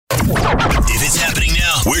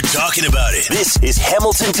We're talking about it. This is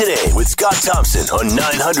Hamilton Today with Scott Thompson on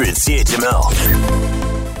 900 CHML.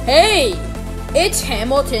 Hey, it's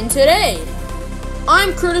Hamilton Today.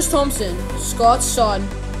 I'm Curtis Thompson, Scott's son.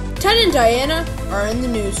 Ted and Diana are in the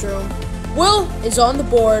newsroom. Will is on the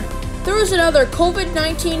board. There is another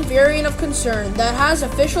COVID-19 variant of concern that has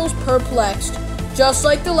officials perplexed, just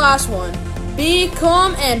like the last one. Be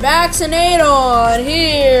calm and vaccinate on.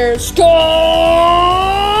 Here's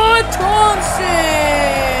Scott Thompson.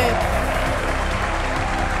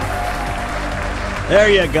 There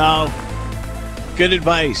you go. Good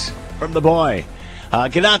advice from the boy.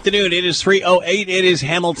 Good afternoon. It is 3:08. It is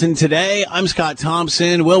Hamilton Today. I'm Scott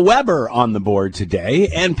Thompson. Will Weber on the board today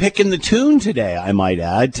and picking the tune today, I might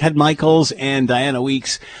add. Ted Michaels and Diana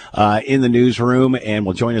Weeks in the newsroom and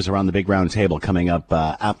will join us around the big round table coming up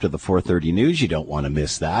after the 4:30 news. You don't want to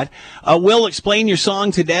miss that. Will, explain your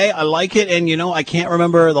song today. I like it. And, you know, I can't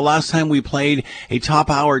remember the last time we played a top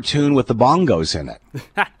hour tune with the bongos in it.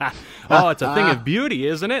 Oh, it's a thing of beauty,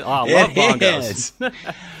 isn't it? Oh, I love bongos.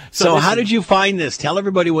 So how did you find this? Tell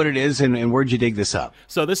everybody what it is and where'd you dig this up?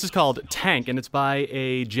 So this is called Tank, and it's by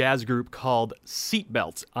a jazz group called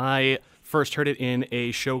Seatbelt. I first heard it in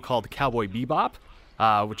a show called Cowboy Bebop,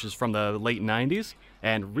 which is from the late 90s.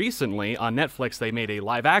 And recently on Netflix, they made a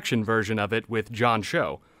live-action version of it with John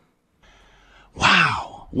Cho.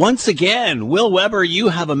 Wow. Once again, Will Weber, you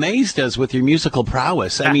have amazed us with your musical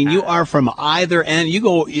prowess. I mean, you are from either end. You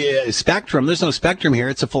go spectrum. There's no spectrum here.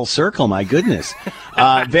 It's a full circle. My goodness.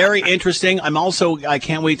 Very interesting. I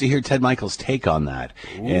can't wait to hear Ted Michaels' take on that.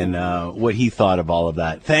 Ooh. And what he thought of all of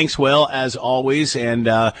that. Thanks, Will, as always. And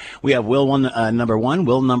we have Will number one,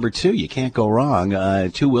 Will number two. You can't go wrong.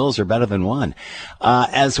 Two Wills are better than one.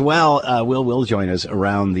 As well, Will will join us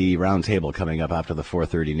around the round table coming up after the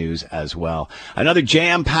 4:30 news as well. Another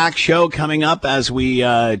jam-packed show coming up as we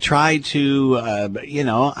try to,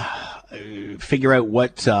 figure out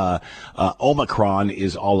what Omicron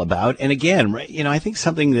is all about. And again, I think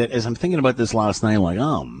something that, as I'm thinking about this last night, I'm like,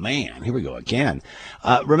 oh, man, here we go again.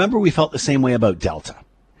 Remember, we felt the same way about Delta.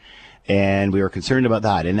 And we were concerned about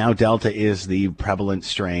that. And now Delta is the prevalent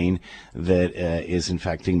strain that is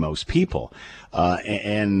infecting most people.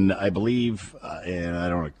 And I believe,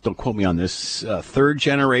 and don't quote me on this, third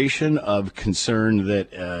generation of concern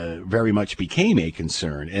that very much became a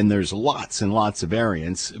concern. And there's lots and lots of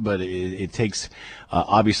variants, but it takes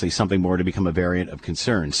obviously something more to become a variant of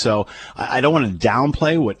concern. So I don't want to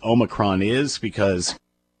downplay what Omicron is because,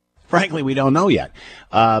 frankly, we don't know yet.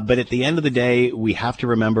 But at the end of the day, we have to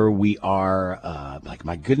remember we are,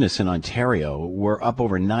 my goodness, in Ontario, we're up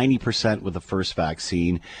over 90% with the first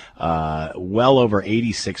vaccine, well over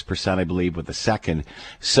 86%, I believe, with the second.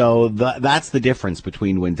 So that's the difference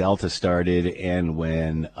between when Delta started and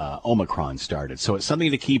when Omicron started. So it's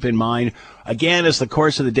something to keep in mind. Again, as the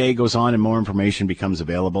course of the day goes on and more information becomes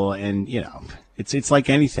available, and, it's like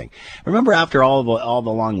anything. Remember, after all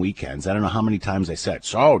the long weekends, I don't know how many times I said,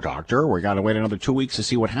 so, doctor, we got to wait another 2 weeks to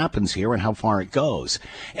see what happens here and how far it goes.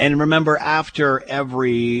 And remember, after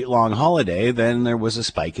every long holiday, then there was a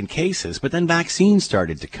spike in cases. But then vaccines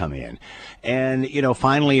started to come in. And,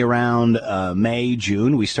 finally around May,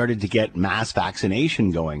 June, we started to get mass vaccination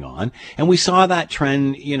going on. And we saw that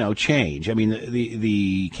trend, change. I mean,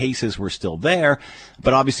 the cases were still there,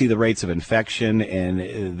 but obviously the rates of infection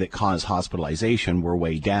and that cause hospitalization were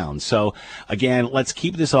way down. So again, let's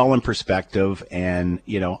keep this all in perspective. And,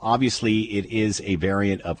 obviously it is a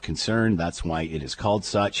variant of concern. That's why it is called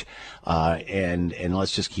such. And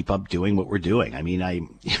let's just keep up doing what we're doing. I mean,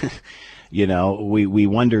 we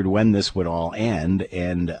wondered when this would all end,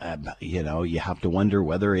 and you have to wonder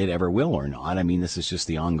whether it ever will or not. I mean, this is just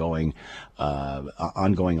the ongoing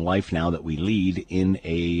life now that we lead in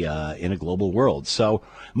a global world. So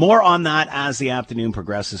more on that as the afternoon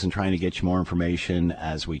progresses, and trying to get you more information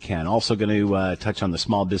as we can. Also going to touch on the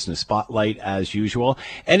small business spotlight as usual,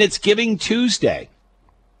 and it's Giving Tuesday.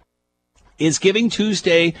 Is Giving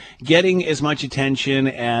Tuesday getting as much attention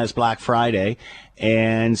as Black Friday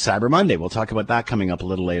and Cyber Monday? We'll talk about that coming up a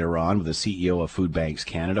little later on with the CEO of Food Banks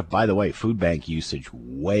Canada. By the way, food bank usage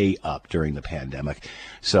way up during the pandemic.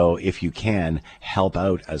 So if you can, help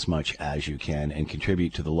out as much as you can and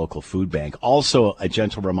contribute to the local food bank. Also, a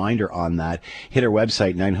gentle reminder on that, hit our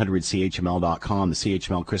website, 900CHML.com, the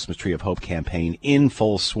CHML Christmas Tree of Hope campaign in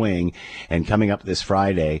full swing. And coming up this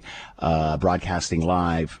Friday, broadcasting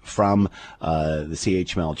live from the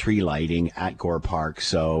CHML tree lighting at Gore Park.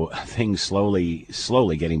 So things slowly, be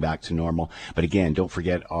slowly getting back to normal. But again, don't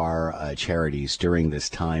forget our charities during this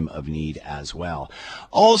time of need as well.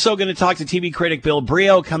 Also going to talk to TV critic Bill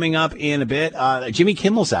Brio coming up in a bit. Jimmy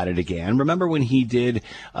Kimmel's at it again. Remember when he did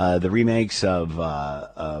the remakes of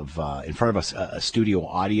in front of a studio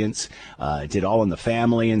audience, did All in the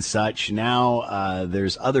Family and such. Now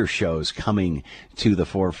there's other shows coming to the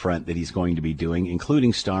forefront that he's going to be doing,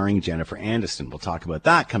 including starring Jennifer Aniston. We'll talk about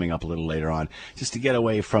that coming up a little later on, just to get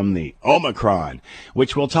away from the Omicron,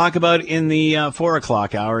 which we'll talk about in the 4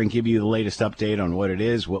 o'clock hour and give you the latest update on what it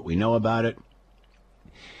is, what we know about it.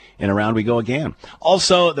 And around we go again.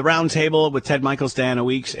 Also, the roundtable with Ted Michaels, Diana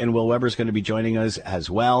Weeks, and Will Weber is going to be joining us as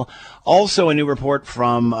well. Also, a new report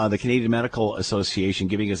from the Canadian Medical Association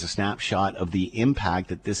giving us a snapshot of the impact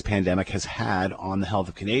that this pandemic has had on the health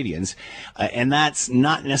of Canadians. And that's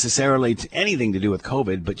not necessarily anything to do with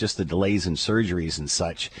COVID, but just the delays in surgeries and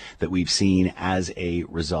such that we've seen as a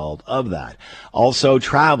result of that. Also,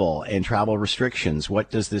 travel and travel restrictions.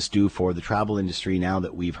 What does this do for the travel industry now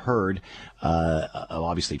that we've heard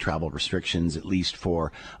obviously travel restrictions, at least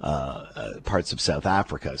for parts of South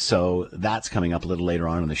Africa. So that's coming up a little later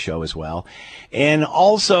on in the show as well. And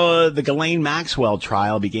also the Ghislaine Maxwell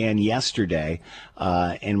trial began yesterday.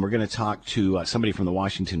 And we're going to talk to somebody from the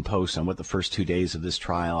Washington Post on what the first 2 days of this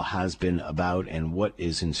trial has been about and what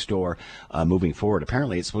is in store moving forward.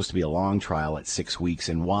 Apparently, it's supposed to be a long trial at 6 weeks.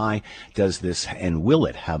 And why does this and will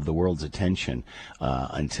it have the world's attention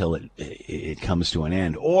until it comes to an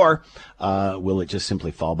end? Or will it just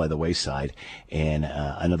simply fall by the wayside? And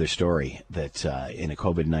another story that in a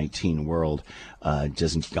COVID-19 world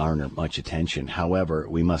doesn't garner much attention. However,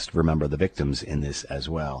 we must remember the victims in this as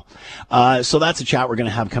well. So that's a chat we're going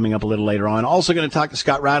to have coming up a little later on. Also going to talk to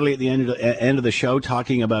Scott Radley at the end of the show,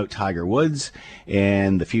 talking about Tiger Woods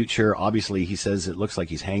and the future. Obviously, he says it looks like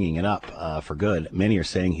he's hanging it up for good. Many are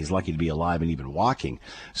saying he's lucky to be alive and even walking.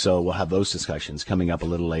 So we'll have those discussions coming up a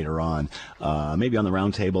little later on, maybe on the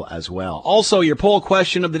roundtable as well. Also, your poll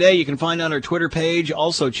question of the day you can find on our Twitter page.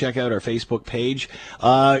 Also, check out our Facebook page.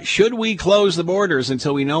 Should we close the borders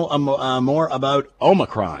until we know more about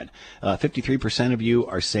Omicron? 53% of you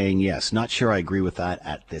are saying yes. Not sure I agree with that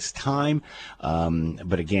at this time.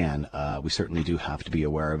 But again, we certainly do have to be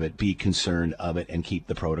aware of it, be concerned of it, and keep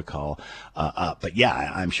the protocol up. But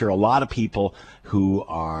yeah, I'm sure a lot of people who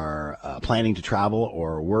are planning to travel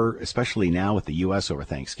or were, especially now with the U.S. over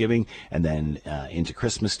Thanksgiving and then into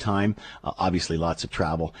Christmas time, obviously lots of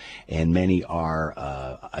travel. And many are,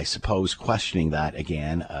 I suppose, questioning that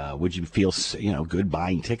again. Would you feel, good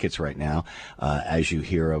buying tickets right now as you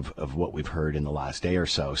hear of what we've heard in the last day or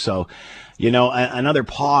so? So, another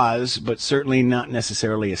pause, but certainly not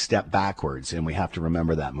necessarily a step backwards. And we have to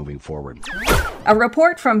remember that moving forward. A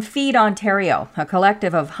report from Feed Ontario, a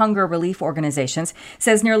collective of hunger relief organizations,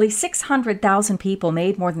 says nearly 600,000 people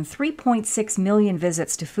made more than 3.6 million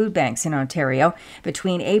visits to food banks in Ontario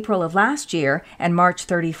between April of last year and March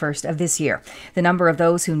 31st of this year. The number of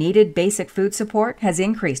those who needed basic food support has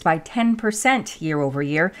increased by 10% year over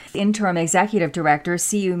year. Interim Executive Director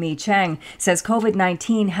Siu Mi Cheng says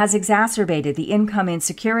COVID-19 has exacerbated the income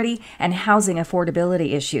insecurity and housing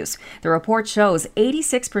affordability issues. The report shows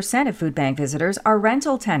 86% of food bank visitors are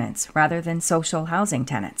rental tenants rather than social housing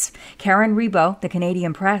tenants. Karen Rebo, The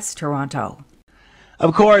Canadian Press, Toronto.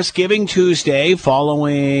 Of course, Giving Tuesday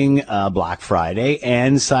following Black Friday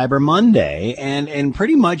and Cyber Monday, and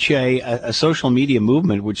pretty much a social media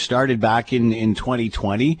movement which started back in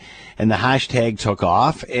 2020, and the hashtag took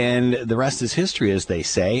off, and the rest is history, as they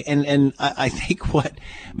say. And I think what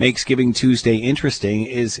makes Giving Tuesday interesting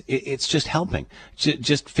is it's just helping.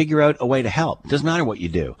 Just figure out a way to help. Doesn't matter what you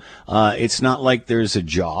do. It's not like there's a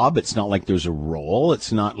job. It's not like there's a role.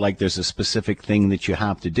 It's not like there's a specific thing that you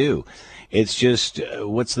have to do. It's just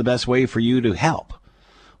what's the best way for you to help,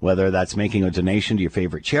 whether that's making a donation to your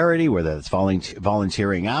favorite charity, whether it's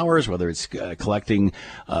volunteering hours, whether it's collecting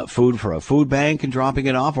food for a food bank and dropping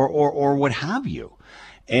it off, or what have you.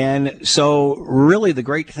 And so really the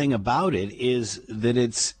great thing about it is that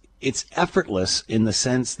it's effortless in the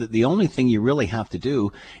sense that the only thing you really have to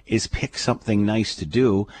do is pick something nice to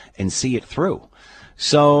do and see it through.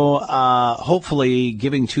 So hopefully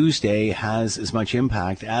Giving Tuesday has as much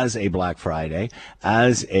impact as a Black Friday,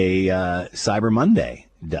 as a Cyber Monday.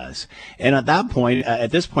 does. And at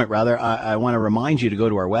this point, I want to remind you to go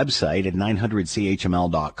to our website at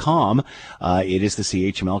 900chml.com. It is the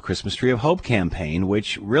CHML Christmas Tree of Hope campaign,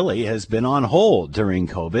 which really has been on hold during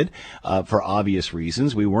COVID for obvious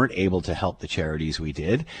reasons. We weren't able to help the charities we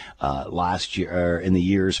did last year, or in the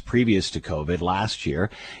years previous to COVID last year.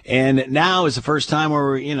 And now is the first time where,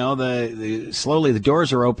 slowly the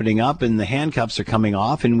doors are opening up and the handcuffs are coming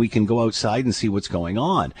off and we can go outside and see what's going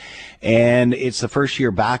on. And it's the first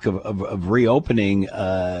year back of reopening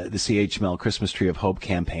the CHML Christmas Tree of Hope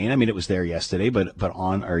campaign. I mean, it was there yesterday,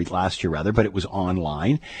 or last year rather, but it was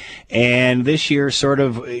online. And this year sort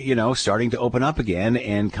of, starting to open up again,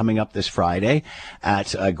 and coming up this Friday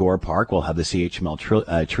at Gore Park, we'll have the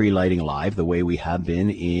CHML tree lighting live the way we have been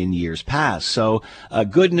in years past. So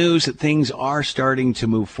good news that things are starting to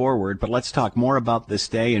move forward, but let's talk more about this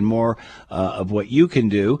day and more of what you can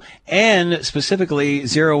do, and specifically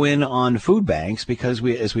zero in on food banks, because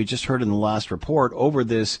as we just heard in the last report, over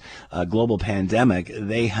this global pandemic,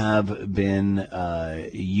 they have been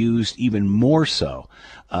used even more so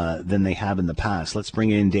than they have in the past. Let's bring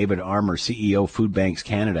in David Armour, CEO Food Banks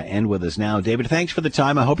Canada, and with us now. David, thanks for the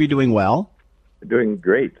time. I hope you're doing well. Doing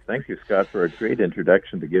great. Thank you, Scott, for a great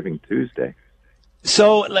introduction to Giving Tuesday.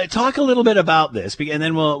 So talk a little bit about this, and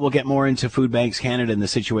then we'll get more into Food Banks Canada and the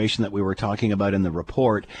situation that we were talking about in the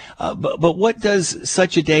report. But what does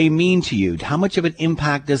such a day mean to you? How much of an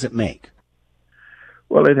impact does it make?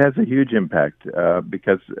 Well, it has a huge impact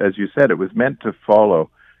because, as you said, it was meant to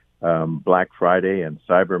follow Black Friday and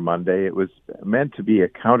Cyber Monday. It was meant to be a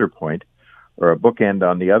counterpoint or a bookend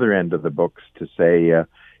on the other end of the books to say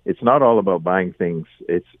it's not all about buying things.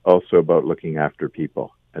 It's also about looking after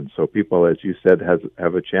people. And so people, as you said,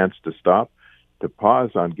 have a chance to stop, to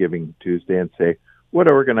pause on Giving Tuesday and say, what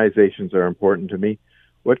organizations are important to me?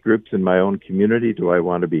 What groups in my own community do I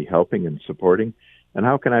want to be helping and supporting? And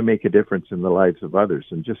how can I make a difference in the lives of others?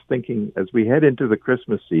 And just thinking, as we head into the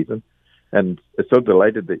Christmas season, and so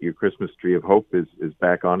delighted that your Christmas Tree of Hope is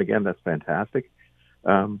back on again. That's fantastic.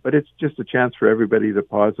 But it's just a chance for everybody to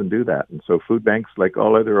pause and do that. And so food banks, like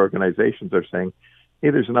all other organizations, are saying, hey,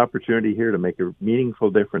 there's an opportunity here to make a meaningful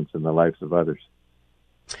difference in the lives of others.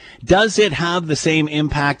 Does it have the same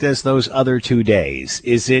impact as those other 2 days?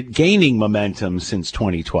 Is it gaining momentum since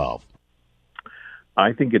 2012?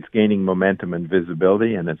 I think it's gaining momentum and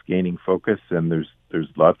visibility, and it's gaining focus, and there's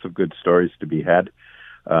lots of good stories to be had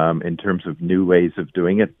in terms of new ways of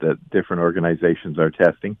doing it that different organizations are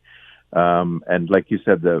testing. And like you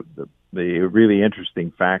said, the really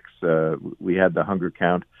interesting facts, we had the hunger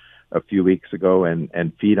count a few weeks ago,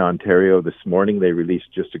 and Feed Ontario this morning, they released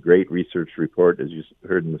just a great research report, as you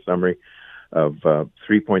heard in the summary, of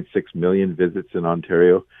 3.6 million visits in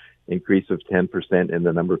Ontario, increase of 10% in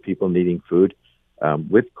the number of people needing food.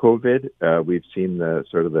 With COVID, we've seen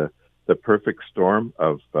the perfect storm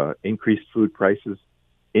of increased food prices,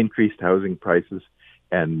 increased housing prices,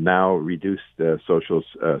 and now reduced social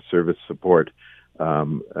service support.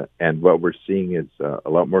 And what we're seeing is a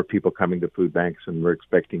lot more people coming to food banks, and we're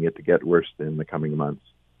expecting it to get worse in the coming months.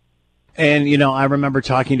 And, I remember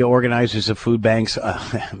talking to organizers of food banks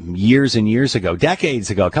years and years ago,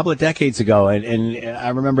 a couple of decades ago, and I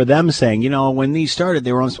remember them saying, when these started,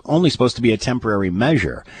 they were only supposed to be a temporary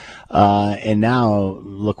measure. And now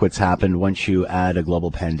look what's happened once you add a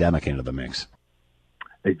global pandemic into the mix.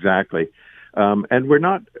 Exactly. And we're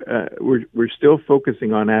not, we're still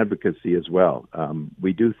focusing on advocacy as well.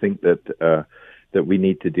 We do think that we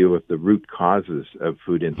need to deal with the root causes of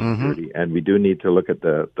food insecurity. Mm-hmm. And we do need to look at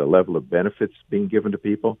the level of benefits being given to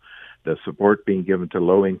people, the support being given to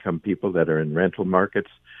low-income people that are in rental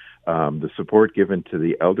markets, the support given to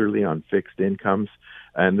the elderly on fixed incomes,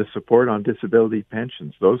 and the support on disability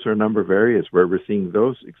pensions. Those are a number of areas where we're seeing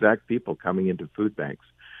those exact people coming into food banks.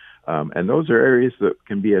 And those are areas that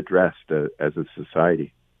can be addressed as a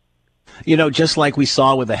society. Just like we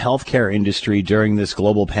saw with the healthcare industry during this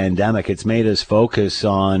global pandemic, it's made us focus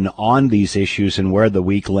on these issues and where the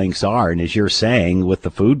weak links are. And as you're saying, with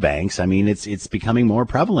the food banks, I mean, it's becoming more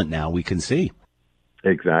prevalent now. We can see.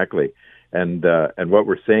 Exactly. And what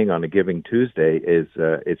we're saying on a Giving Tuesday is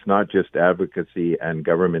it's not just advocacy and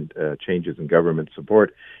government changes and government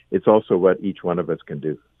support. It's also what each one of us can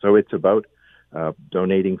do. So it's about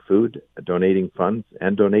donating food, donating funds,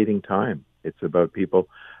 and donating time. It's about people,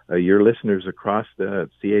 your listeners across the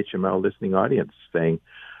CHML listening audience saying,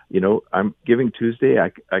 I'm Giving Tuesday,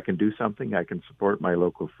 I can do something, I can support my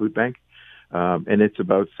local food bank. And it's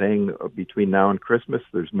about saying between now and Christmas,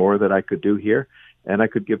 there's more that I could do here, and I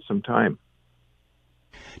could give some time.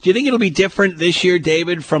 Do you think it'll be different this year,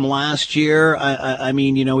 David, from last year? I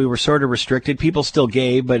mean, we were sort of restricted. People still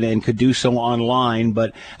gave, and could do so online.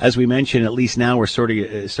 But as we mentioned, at least now we're sort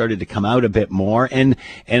of started to come out a bit more. And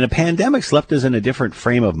a pandemic's left us in a different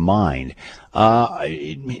frame of mind. Do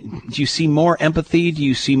you see more empathy? Do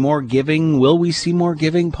you see more giving? Will we see more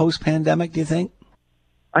giving post-pandemic, do you think?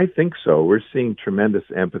 I think so. We're seeing tremendous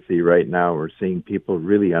empathy right now. We're seeing people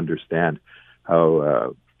really understand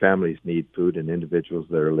how families need food and individuals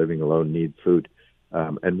that are living alone need food.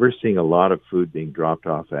 And we're seeing a lot of food being dropped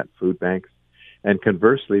off at food banks. And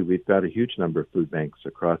conversely, we've got a huge number of food banks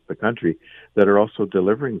across the country that are also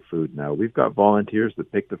delivering food now. We've got volunteers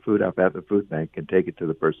that pick the food up at the food bank and take it to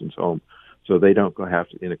the person's home, so they don't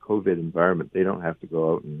in a COVID environment, they don't have to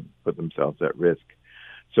go out and put themselves at risk.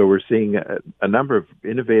 So we're seeing a number of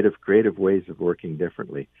innovative, creative ways of working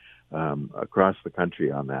differently across the country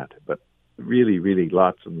on that. But really, really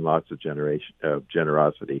lots and lots of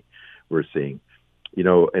generosity we're seeing.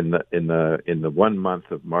 In the 1 month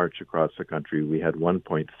of March across the country, we had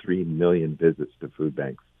 1.3 million visits to food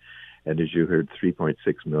banks, and as you heard, 3.6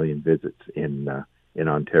 million visits in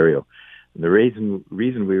Ontario. And the reason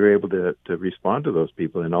we were able to respond to those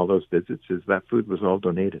people in all those visits is that food was all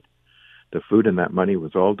donated. The food and that money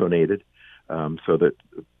was all donated so that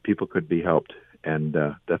people could be helped, and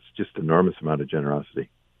that's just an enormous amount of generosity.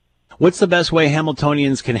 What's the best way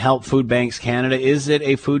Hamiltonians can help Food Banks Canada? Is it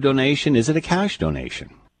a food donation? Is it a cash donation?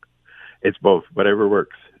 It's both, whatever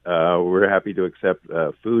works. We're happy to accept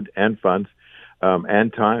food and funds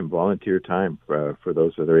and time, volunteer time for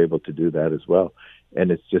those that are able to do that as well. And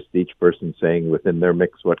it's just each person saying within their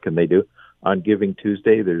mix, what can they do? On Giving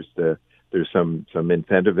Tuesday, there's some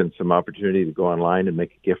incentive and some opportunity to go online and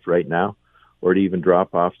make a gift right now, or to even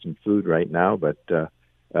drop off some food right now.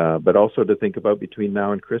 But also to think about between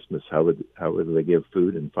now and Christmas, how would they give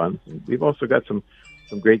food and funds? And we've also got some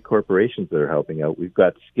great corporations that are helping out. We've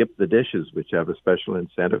got Skip the Dishes, which have a special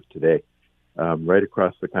incentive today right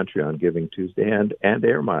across the country on Giving Tuesday, and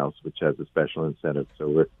Air Miles, which has a special incentive.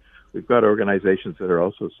 So we've got organizations that are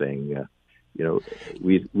also saying,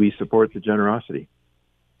 we support the generosity.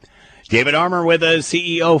 David Armour with us,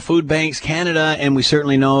 CEO Food Banks Canada, and we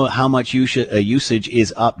certainly know how much usage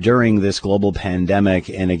is up during this global pandemic.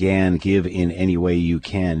 And again, give in any way you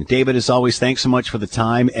can. David, as always, thanks so much for the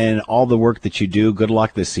time and all the work that you do. Good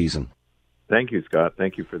luck this season. Thank you, Scott.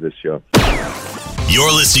 Thank you for this show.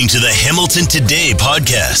 You're listening to the Hamilton Today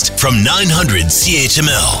podcast from 900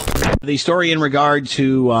 CHML. The story in regard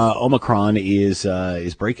to Omicron is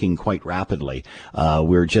breaking quite rapidly.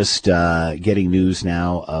 We're just getting news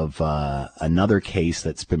now of another case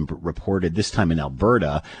that's been reported, this time in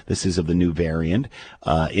Alberta. This is of the new variant.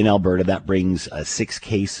 In Alberta, that brings 6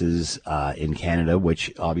 cases in Canada,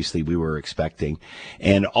 which obviously we were expecting.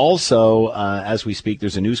 And also, as we speak,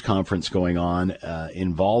 there's a news conference going on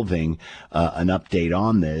involving an update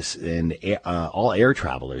on this, and all air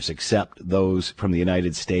travelers except those from the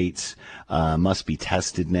United States must be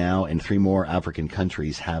tested now, and 3 more African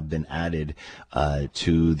countries have been added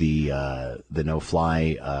to the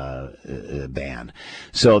no-fly ban.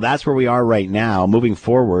 So that's where we are right now. Moving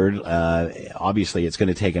forward, obviously it's going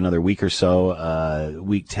to take another week or so,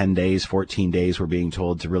 week, 10 days, 14 days, we're being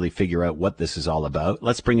told, to really figure out what this is all about.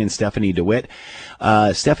 Let's bring in Stephanie DeWitt.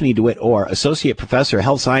 Stephanie DeWitt, or Associate Professor,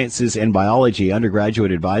 Health Sciences and Biology,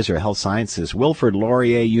 Undergraduate Advisor, Health Sciences, Wilfrid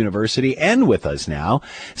Laurier University, and with us now.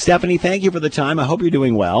 Stephanie, thank you for the time. I hope you're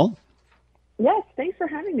doing well. Yes, thanks for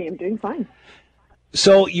having me. I'm doing fine.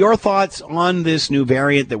 So your thoughts on this new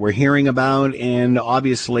variant that we're hearing about, and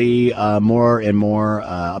obviously more and more,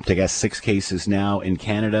 up to, I guess, 6 cases now in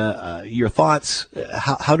Canada. Your thoughts,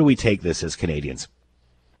 how do we take this as Canadians?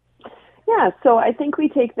 Yeah, so I think we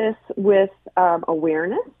take this with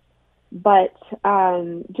awareness, but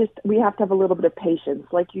just we have to have a little bit of patience.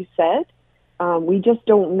 Like you said, we just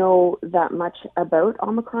don't know that much about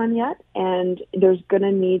Omicron yet, and there's going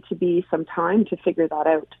to need to be some time to figure that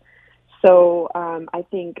out. So I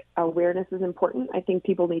think awareness is important. I think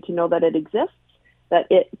people need to know that it exists, that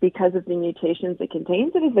it, because of the mutations it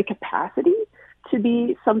contains, it has the capacity to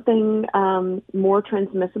be something more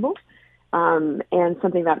transmissible and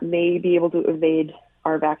something that may be able to evade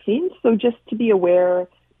our vaccines. So just to be aware,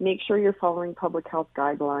 make sure you're following public health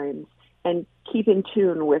guidelines, and keep in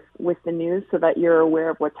tune with the news so that you're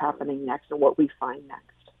aware of what's happening next and what we find next.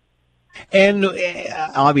 And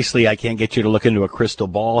obviously, I can't get you to look into a crystal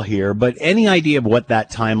ball here, but any idea of what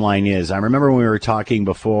that timeline is? I remember when we were talking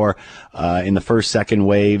before in the first, second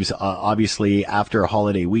waves, obviously after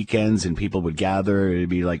holiday weekends and people would gather, it'd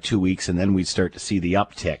be like 2 weeks, and then we'd start to see the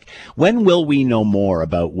uptick. When will we know more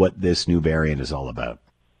about what this new variant is all about?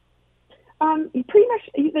 Pretty much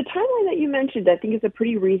the timeline that you mentioned, I think, is a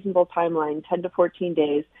pretty reasonable timeline, 10 to 14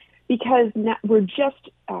 days, because we're just,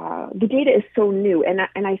 the data is so new. And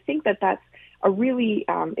I think that that's a really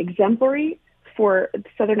exemplary for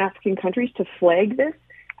Southern African countries to flag this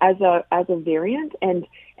as a variant and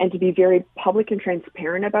to be very public and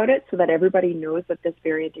transparent about it so that everybody knows that this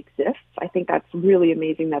variant exists. I think that's really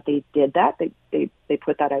amazing that they did that. They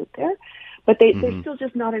put that out there. But there's still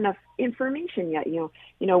just not enough information yet.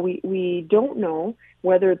 We don't know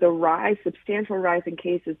whether the substantial rise in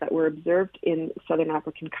cases that were observed in Southern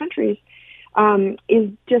African countries is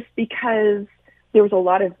just because there was a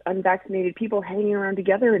lot of unvaccinated people hanging around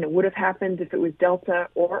together, and it would have happened if it was Delta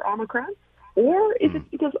or Omicron, or is it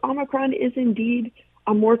because Omicron is indeed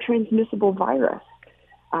a more transmissible virus?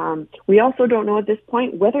 We also don't know at this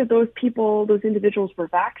point whether those individuals were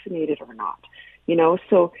vaccinated or not.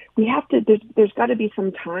 So we have to, there's got to be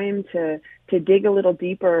some time to dig a little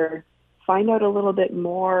deeper, find out a little bit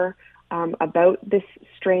more about this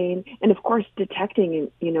strain, and of course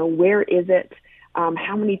detecting, where is it,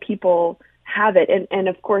 how many people have it. And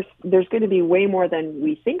of course, there's going to be way more than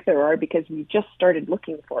we think there are because we just started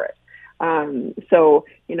looking for it. So,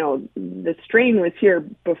 the strain was here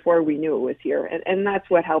before we knew it was here. And that's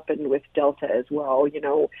what happened with Delta as well.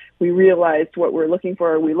 We realized what we're looking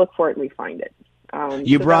for, we look for it and we find it.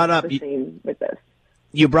 You brought up the same with this.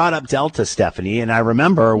 You brought up Delta, Stephanie, and I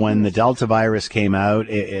remember when the Delta virus came out,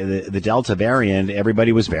 the Delta variant,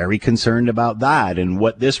 everybody was very concerned about that and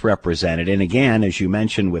what this represented. And again, as you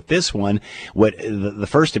mentioned with this one, what the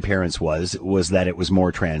first appearance was that it was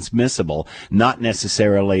more transmissible, not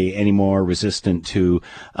necessarily any more resistant to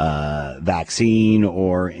vaccine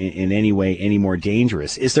or in any way any more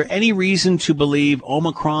dangerous. Is there any reason to believe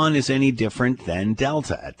Omicron is any different than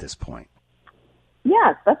Delta at this point?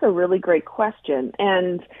 Yes, that's a really great question.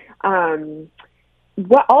 And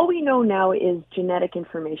all we know now is genetic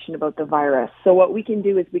information about the virus. So what we can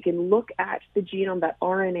do is we can look at the genome, that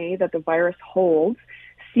RNA that the virus holds,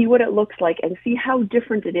 see what it looks like, and see how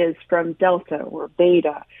different it is from Delta or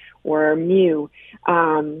Beta or Mu.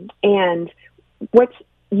 And what's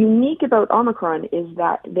unique about Omicron is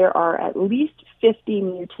that there are at least 50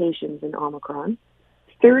 mutations in Omicron,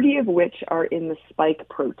 30 of which are in the spike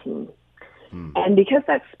protein. And because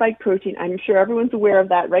that spike protein, I'm sure everyone's aware of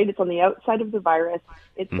that, right? It's on the outside of the virus.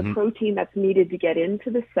 It's the protein that's needed to get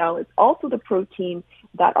into the cell. It's also the protein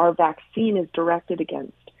that our vaccine is directed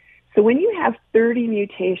against. So when you have 30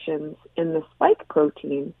 mutations in the spike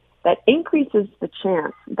protein, that increases the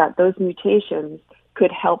chance that those mutations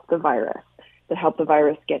could help the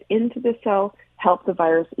virus, get into the cell, help the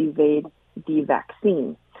virus evade the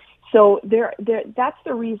vaccine. So that's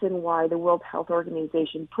the reason why the World Health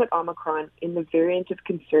Organization put Omicron in the variant of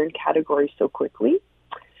concern category so quickly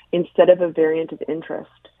instead of a variant of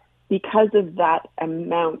interest, because of that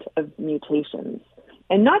amount of mutations.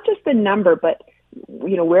 And not just the number, but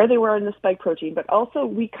where they were in the spike protein, but also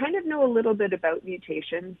we kind of know a little bit about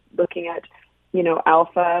mutations, looking at,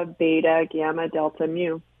 alpha, beta, gamma, delta,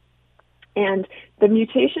 mu. And the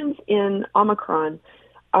mutations in Omicron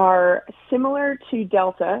are similar to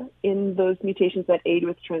Delta in those mutations that aid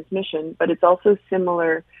with transmission, but it's also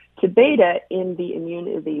similar to Beta in the immune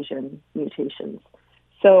evasion mutations.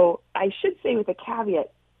 So I should say with a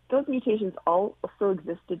caveat, those mutations also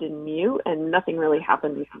existed in Mu, and nothing really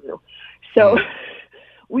happened with Mu. So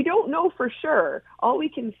we don't know for sure. All we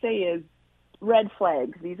can say is red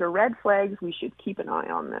flags. These are red flags. We should keep an eye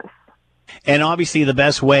on this. And obviously the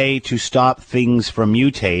best way to stop things from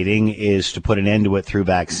mutating is to put an end to it through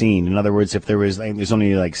vaccine. In other words, if there's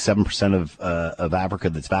only like 7% of Africa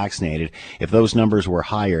that's vaccinated, if those numbers were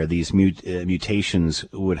higher, these mutations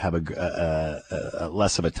would have a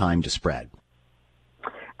less of a time to spread.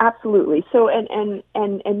 Absolutely. So, and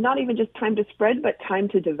not even just time to spread, but time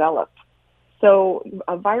to develop. So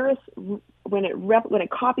a virus, when it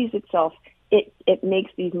copies itself, it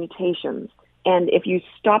makes these mutations. And if you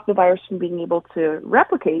stop the virus from being able to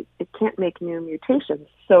replicate, it can't make new mutations.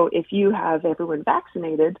 So if you have everyone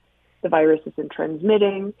vaccinated, the virus isn't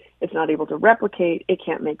transmitting, it's not able to replicate, it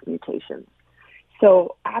can't make mutations.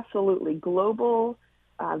 So absolutely, global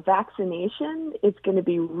vaccination is going to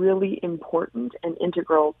be really important and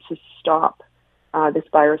integral to stop this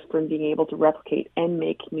virus from being able to replicate and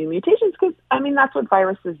make new mutations, because, that's what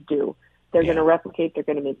viruses do. They're going to replicate, they're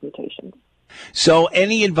going to make mutations. So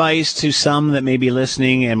any advice to some that may be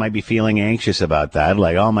listening and might be feeling anxious about that,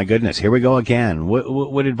 like, oh my goodness, here we go again.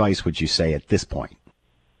 What advice would you say at this point?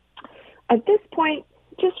 At this point,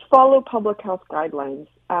 just follow public health guidelines.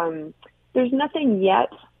 There's nothing yet.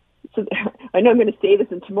 So I know I'm going to say this,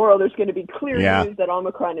 and tomorrow there's going to be clear news that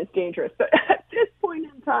Omicron is dangerous. But at this point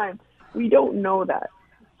in time, we don't know that.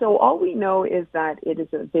 So all we know is that it is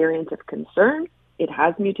a variant of concern. It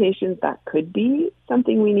has mutations that could be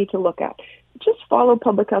something we need to look at. Just follow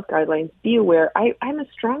public health guidelines. Be aware. I'm a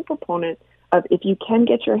strong proponent of, if you can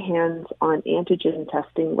get your hands on antigen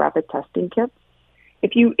testing, rapid testing kits.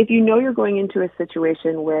 If you know you're going into a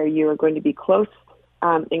situation where you are going to be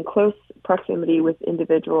in close proximity with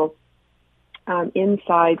individuals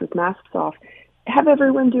inside with masks off, have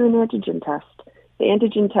everyone do an antigen test. The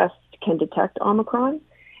antigen test can detect Omicron,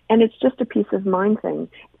 and it's just a peace of mind thing.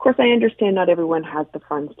 Of course, I understand not everyone has the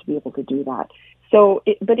funds to be able to do that. So,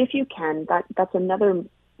 but if you can, that's another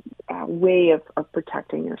way of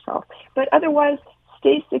protecting yourself. But otherwise,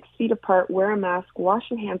 stay 6 feet apart, wear a mask, wash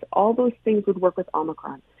your hands. All those things would work with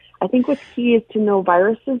Omicron. I think what's key is to know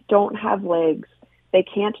viruses don't have legs. They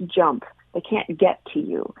can't jump. They can't get to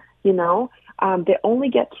you. They only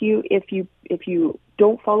get to you if you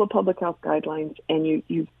don't follow public health guidelines and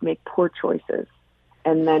you make poor choices.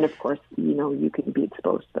 And then, of course, you can be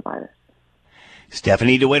exposed to the virus.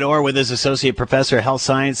 Stephanie DeWitt-Orr with us, Associate Professor of Health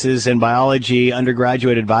Sciences and Biology,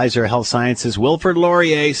 Undergraduate Advisor of Health Sciences, Wilfrid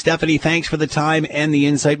Laurier. Stephanie, thanks for the time and the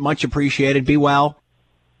insight. Much appreciated. Be well.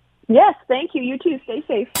 Yes, thank you. You too. Stay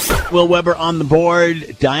safe. Will Weber on the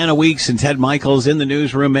board, Diana Weeks and Ted Michaels in the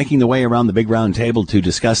newsroom, making the way around the big round table to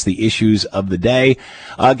discuss the issues of the day.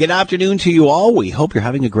 Good afternoon to you all. We hope you're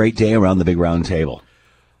having a great day around the big round table.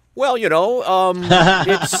 Well, it's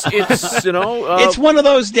it's one of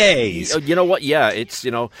those days. You know what? Yeah, it's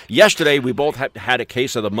yesterday we both had a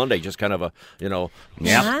case of the Monday, just kind of a yeah,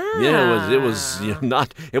 it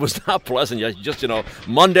was not pleasant. Just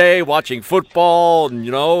Monday watching football,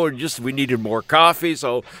 and just we needed more coffee.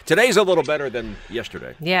 So today's a little better than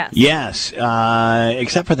yesterday. Yes,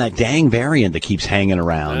 except for that dang variant that keeps hanging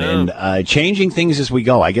around and changing things as we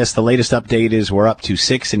go. I guess the latest update is we're up to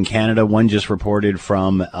 6 in Canada. One just reported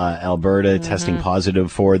from Alberta testing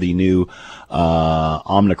positive for the new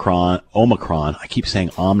Omicron. I keep saying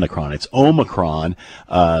Omicron. It's Omicron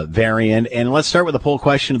variant. And let's start with the poll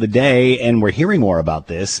question of the day. And we're hearing more about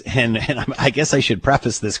this. And I guess I should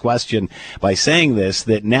preface this question by saying this,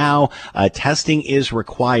 that now testing is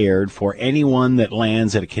required for anyone that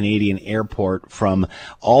lands at a Canadian airport from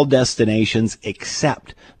all destinations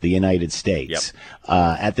except the United States. Yep.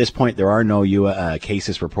 At this point, there are no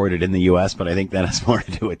cases reported in the U.S., but I think that has more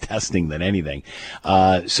to do with testing than anything.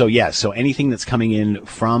 So anything that's coming in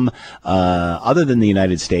from other than the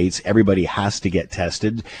United States, everybody has to get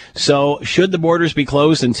tested. So should the borders be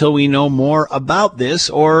closed until we know more about this,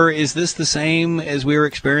 or is this the same as we were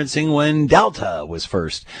experiencing when Delta was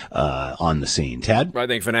first on the scene? Ted? I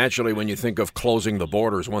think financially, when you think of closing the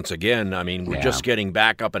borders once again, I mean, we're just getting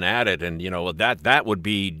back up and at it, and that would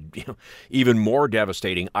be even more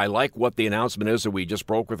devastating. I like what the announcement is that we just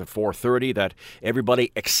broke with at 4:30, that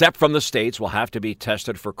everybody except from the States will have to be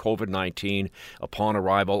tested for COVID-19 upon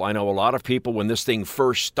arrival. I know a lot of people, when this thing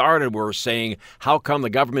first started, were saying, how come the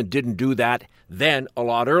government didn't do that then a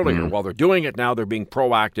lot earlier? Well, they're doing it now. They're being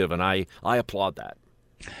proactive, and I applaud that.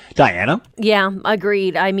 Diana? Yeah,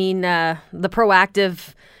 agreed. I mean, the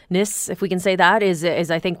proactiveness, if we can say that, is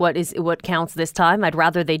I think what counts this time. I'd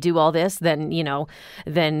rather they do all this than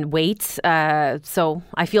wait. So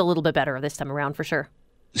I feel a little bit better this time around for sure.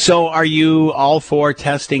 So are you all for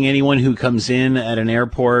testing anyone who comes in at an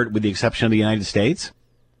airport with the exception of the United States?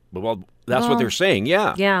 Well, that's what they're saying,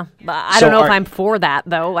 yeah. Yeah, but I don't know if I'm for that,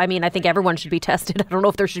 though. I mean, I think everyone should be tested. I don't know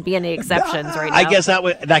if there should be any exceptions right now. I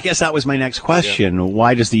guess that was my next question. Yeah.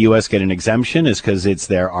 Why does the U.S. get an exemption? Is because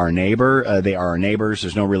they're our neighbor. They are our neighbors.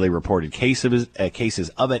 There's no really reported cases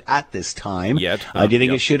of it at this time. Yet. Do you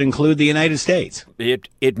think it should include the United States?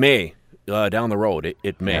 It may. Down the road,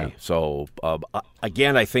 it may. Yeah. So,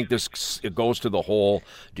 again, I think it goes to the whole,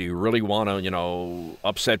 do you really want to,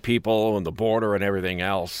 upset people and the border and everything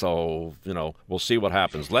else? So, we'll see what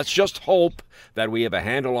happens. Let's just hope that we have a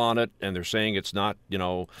handle on it, and they're saying it's not,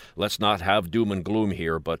 let's not have doom and gloom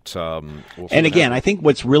here, but we'll see. And again, I think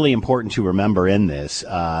what's really important to remember in this,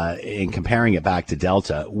 in comparing it back to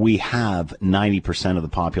Delta, we have 90% of the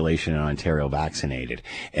population in Ontario vaccinated,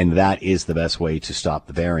 and that is the best way to stop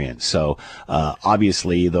the variant. So,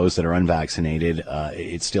 obviously, those that are unvaccinated,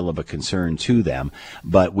 it's still of a concern to them,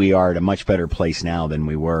 but we are at a much better place now than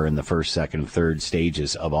we were in the first, second, third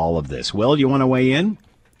stages of all of this. Will, you want to weigh in?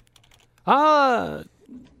 I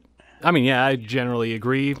generally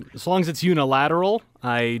agree. As long as it's unilateral,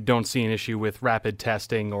 I don't see an issue with rapid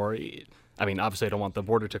testing obviously I don't want the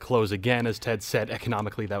border to close again. As Ted said,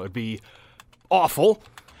 economically that would be awful.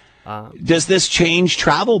 Does this change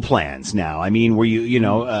travel plans now? I mean,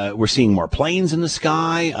 we're seeing more planes in the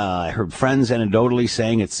sky. I heard friends anecdotally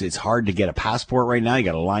saying it's hard to get a passport right now. You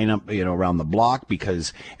got to line up, around the block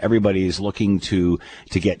because everybody is looking to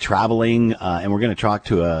get traveling. And we're going to talk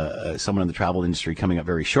to someone in the travel industry coming up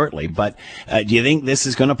very shortly. But do you think this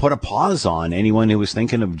is going to put a pause on anyone who was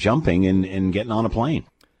thinking of jumping and getting on a plane?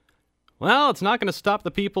 Well, it's not going to stop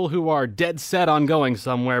the people who are dead set on going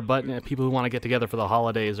somewhere, but people who want to get together for the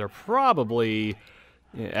holidays are probably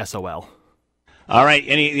SOL. All right.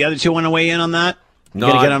 The other two want to weigh in on that? You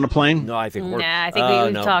going to get on a plane? No, I think we're... Nah, I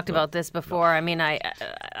think we've talked about this before. I mean, I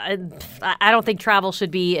don't think travel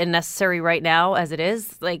should be necessary right now as it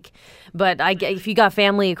is. But if you got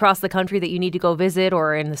family across the country that you need to go visit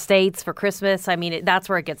or in the States for Christmas, I mean, that's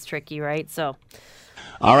where it gets tricky, right? So...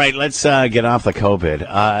 All right, let's get off the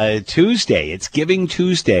COVID. Tuesday, it's Giving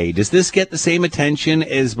Tuesday. Does this get the same attention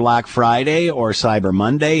as Black Friday or Cyber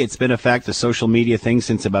Monday? It's been in fact a social media thing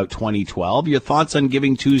since about 2012. Your thoughts on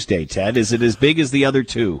Giving Tuesday, Ted? Is it as big as the other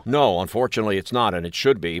two? No, unfortunately it's not, and it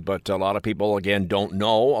should be. But a lot of people, again, don't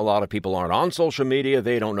know. A lot of people aren't on social media.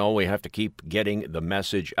 They don't know. We have to keep getting the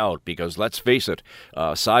message out because, let's face it,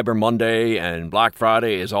 Cyber Monday and Black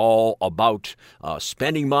Friday is all about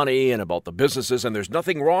spending money and about the businesses, and there's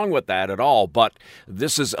nothing wrong with that at all, but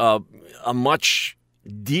this is a much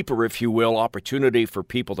deeper, if you will, opportunity for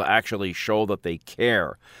people to actually show that they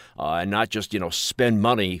care and not just, spend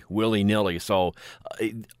money willy-nilly. So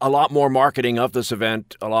a lot more marketing of this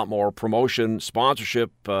event, a lot more promotion,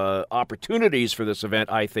 sponsorship opportunities for this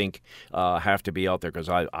event, I think, have to be out there because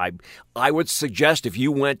I would suggest if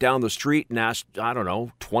you went down the street and asked,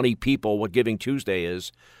 20 people what Giving Tuesday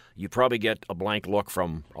is, you'd probably get a blank look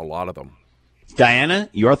from a lot of them. Diana,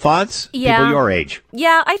 your thoughts? Yeah. People your age.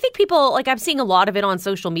 Yeah, I think people, I'm seeing a lot of it on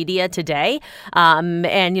social media today.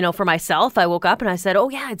 And, for myself, I woke up and I said, oh,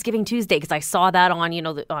 yeah, it's Giving Tuesday because I saw that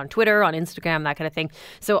on, on Twitter, on Instagram, that kind of thing.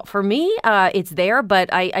 So for me, it's there.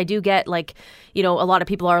 But I do get a lot of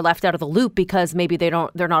people are left out of the loop because maybe they're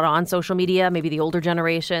not on social media, maybe the older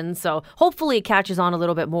generation. So hopefully it catches on a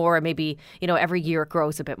little bit more and maybe, every year it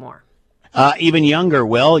grows a bit more. Even younger,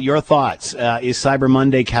 Will, your thoughts. Is Cyber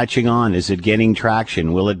Monday catching on? Is it getting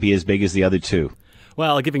traction? Will it be as big as the other two?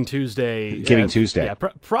 Well, Giving Tuesday. Tuesday. Yeah,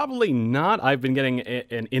 probably not. I've been getting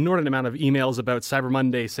an inordinate amount of emails about Cyber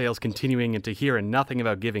Monday sales continuing into here and nothing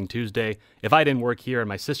about Giving Tuesday. If I didn't work here and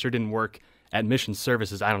my sister didn't work at Mission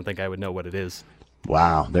Services, I don't think I would know what it is.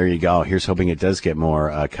 Wow, there you go. Here's hoping it does get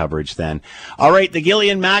more coverage then. All right, the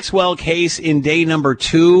Ghislaine Maxwell case in day number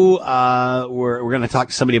 2. We're going to talk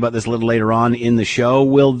to somebody about this a little later on in the show.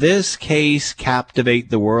 Will this case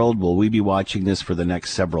captivate the world? Will we be watching this for the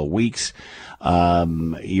next several weeks?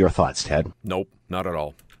 Your thoughts, Ted? Nope, not at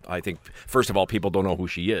all. I think, first of all, people don't know who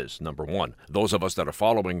she is, number one. Those of us that are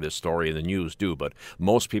following this story in the news do, but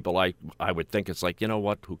most people, I would think it's like, you know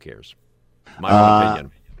what, who cares? My own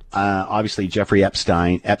opinion. Obviously, Jeffrey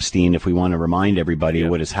Epstein, if we want to remind everybody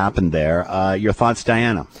what has happened there. Your thoughts,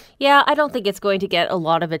 Diana? Yeah, I don't think it's going to get a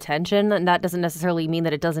lot of attention, and that doesn't necessarily mean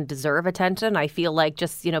that it doesn't deserve attention. I feel like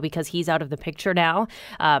just, because he's out of the picture now,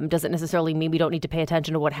 doesn't necessarily mean we don't need to pay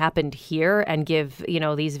attention to what happened here and give,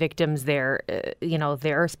 these victims their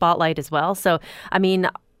spotlight as well. So, I mean,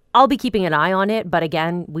 I'll be keeping an eye on it, but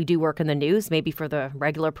again, we do work in the news. Maybe for the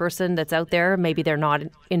regular person that's out there, maybe they're not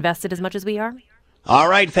invested as much as we are. All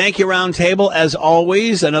right. Thank you, Roundtable. As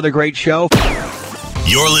always, another great show.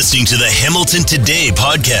 You're listening to the Hamilton Today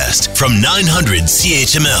podcast from 900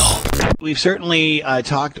 CHML. We've certainly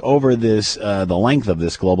talked over this, the length of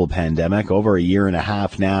this global pandemic, over a year and a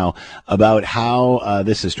half now, about how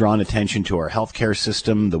this has drawn attention to our healthcare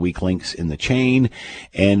system, the weak links in the chain,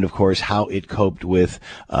 and, of course, how it coped with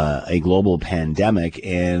a global pandemic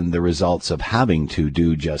and the results of having to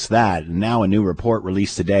do just that. And now a new report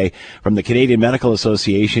released today from the Canadian Medical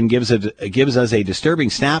Association gives us a disturbing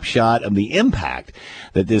snapshot of the impact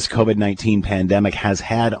that this COVID-19 pandemic has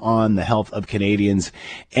had on the health of Canadians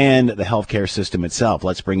and the healthcare system itself.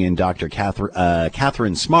 Let's bring in Dr.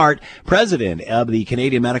 Catherine Smart, president of the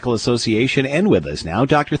Canadian Medical Association, and with us now.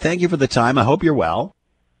 Doctor, thank you for the time. I hope you're well.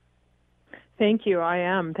 Thank you. I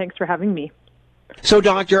am. Thanks for having me. So,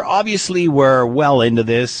 Doctor, obviously we're well into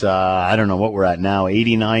this. I don't know what we're at now,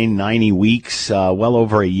 89, 90 weeks, well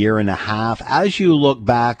over a year and a half. As you look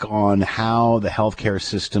back on how the healthcare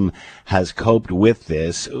system has coped with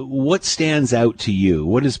this, what stands out to you?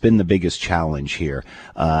 What has been the biggest challenge here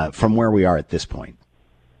from where we are at this point?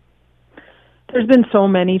 There's been so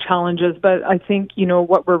many challenges, but I think,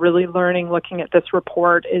 what we're really learning looking at this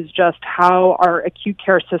report is just how our acute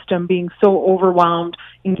care system being so overwhelmed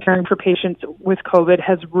in caring for patients with COVID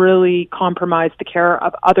has really compromised the care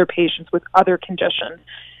of other patients with other conditions.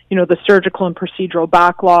 The surgical and procedural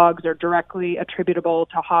backlogs are directly attributable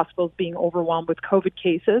to hospitals being overwhelmed with COVID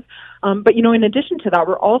cases. But, in addition to that,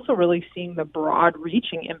 we're also really seeing the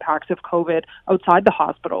broad-reaching impacts of COVID outside the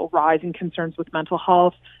hospital, rising concerns with mental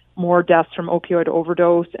health, more deaths from opioid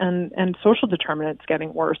overdose, and social determinants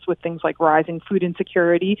getting worse with things like rising food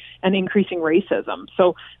insecurity and increasing racism.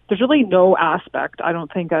 So there's really no aspect, I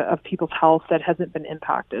don't think, of people's health that hasn't been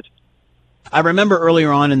impacted. I remember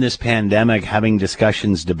earlier on in this pandemic having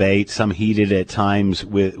discussions, debate, some heated at times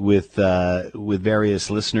with various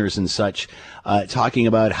listeners and such, talking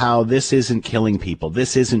about how this isn't killing people,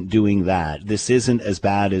 this isn't doing that, this isn't as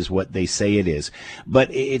bad as what they say it is.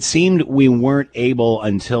 But it seemed we weren't able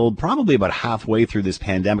until probably about halfway through this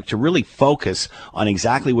pandemic to really focus on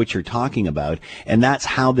exactly what you're talking about, and that's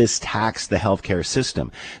how this taxed the healthcare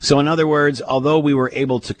system. So in other words, although we were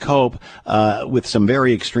able to cope with some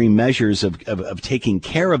very extreme measures of taking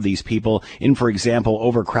care of these people in, for example,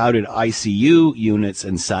 overcrowded ICU units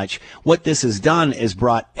and such, what this has done is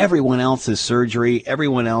brought everyone else's surgery,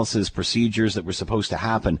 everyone else's procedures that were supposed to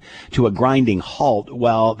happen to a grinding halt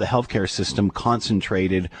while the healthcare system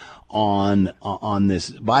concentrated on this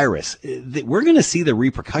virus. We're going to see the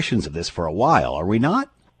repercussions of this for a while, are we not?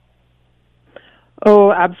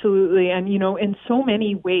 Oh, absolutely. And, in so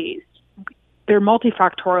many ways, they're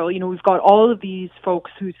multifactorial. We've got all of these folks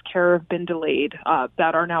whose care have been delayed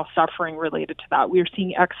that are now suffering related to that. We are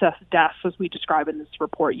seeing excess deaths, as we describe in this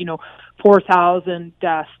report. 4,000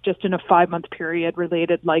 deaths just in a 5-month period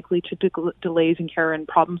related likely to delays in care and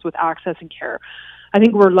problems with accessing care. I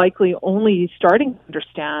think we're likely only starting to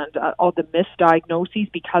understand all the misdiagnoses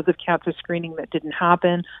because of cancer screening that didn't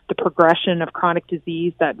happen, the progression of chronic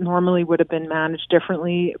disease that normally would have been managed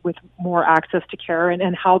differently with more access to care,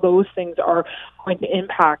 and how those things are going to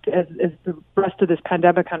impact as the rest of this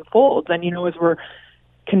pandemic unfolds. And, as we're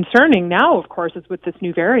concerning now, of course, is with this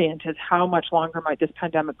new variant, is how much longer might this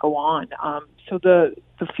pandemic go on. So the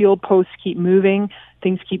field posts keep moving,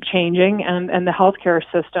 things keep changing, and the healthcare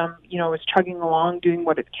system, is chugging along, doing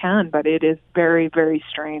what it can, but it is very, very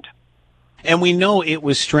strained. And we know it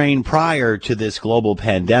was strained prior to this global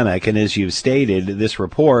pandemic. And as you've stated, this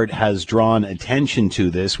report has drawn attention to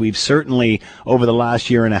this. We've certainly, over the last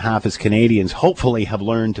year and a half as Canadians, hopefully have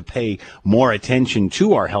learned to pay more attention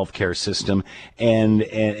to our healthcare system and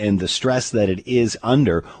the stress that it is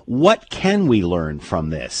under. What can we learn from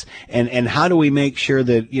this? And how do we make sure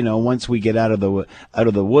that, once we get out of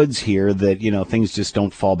the woods here, that, things just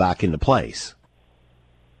don't fall back into place?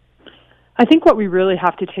 I think what we really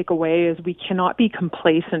have to take away is we cannot be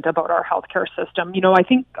complacent about our healthcare system. I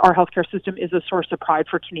think our healthcare system is a source of pride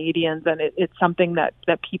for Canadians, and it's something that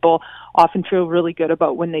people often feel really good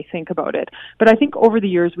about when they think about it. But I think over the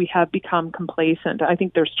years we have become complacent. I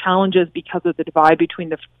think there's challenges because of the divide between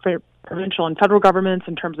the provincial and federal governments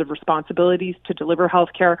in terms of responsibilities to deliver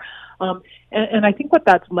healthcare. And I think what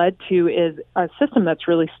that's led to is a system that's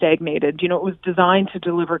really stagnated. It was designed to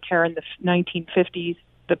deliver care in the 1950s.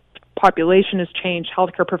 The population has changed,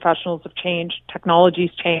 healthcare professionals have changed,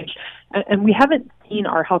 technology's changed, and we haven't seen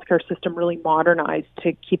our healthcare system really modernized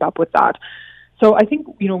to keep up with that. So I think,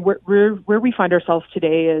 where we find ourselves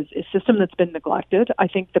today is a system that's been neglected. I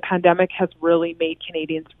think the pandemic has really made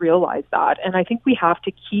Canadians realize that. And I think we have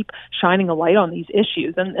to keep shining a light on these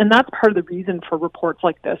issues. And that's part of the reason for reports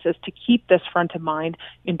like this, is to keep this front of mind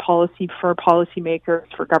in policy for policymakers,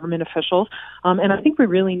 for government officials. And I think we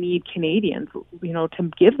really need Canadians,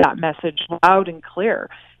 to give that message loud and clear.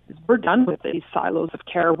 We're done with these silos of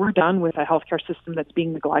care. We're done with a healthcare system that's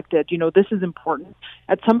being neglected. This is important.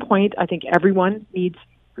 At some point, I think everyone needs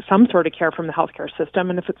some sort of care from the healthcare system.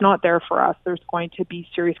 And if it's not there for us, there's going to be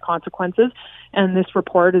serious consequences. And this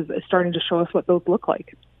report is starting to show us what those look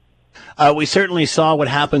like. We certainly saw what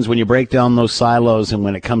happens when you break down those silos, and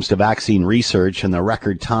when it comes to vaccine research and the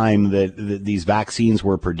record time that these vaccines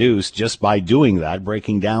were produced just by doing that,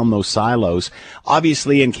 breaking down those silos.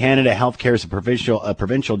 Obviously, in Canada, healthcare is a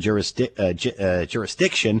provincial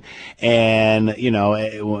jurisdiction, and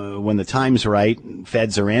when the time's right,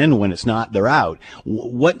 feds are in. When it's not, they're out.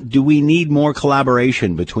 What do we need? More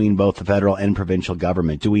collaboration between both the federal and provincial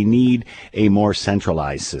government? Do we need a more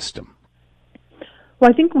centralized system? Well,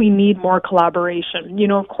 I think we need more collaboration.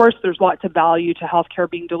 Of course, there's lots of value to healthcare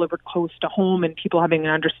being delivered close to home and people having an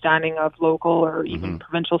understanding of local or even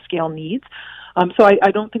provincial scale needs. So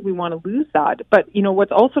I don't think we want to lose that. But,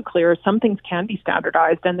 what's also clear is some things can be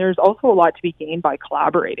standardized, and there's also a lot to be gained by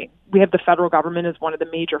collaborating. We have the federal government as one of the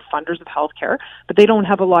major funders of healthcare, but they don't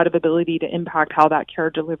have a lot of ability to impact how that care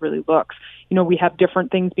delivery looks. We have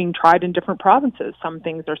different things being tried in different provinces. Some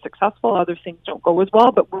things are successful, other things don't go as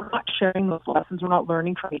well, but we're not sharing those lessons. We're not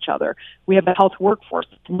learning from each other. We have a health workforce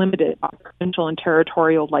that's limited by provincial and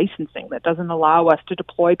territorial licensing that doesn't allow us to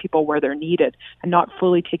deploy people where they're needed and not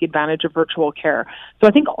fully take advantage of virtual care. So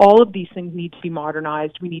I think all of these things need to be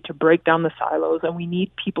modernized. We need to break down the silos, and we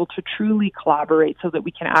need people to truly collaborate so that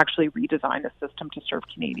we can actually redesign a system to serve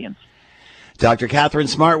Canadians. Dr. Catherine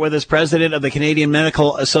Smart with us, president of the Canadian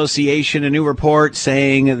Medical Association. A new report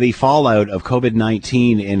saying the fallout of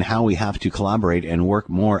COVID-19 and how we have to collaborate and work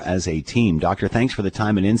more as a team. Doctor, thanks for the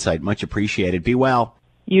time and insight. Much appreciated. Be well.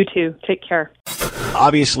 You too. Take care.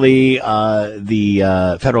 Obviously,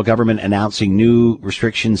 the federal government announcing new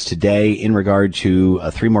restrictions today in regard to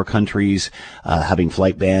 3 more countries having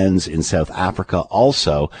flight bans. In South Africa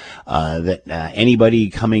also, that anybody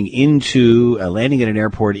coming into landing at an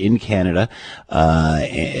airport in Canada,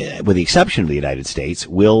 with the exception of the United States,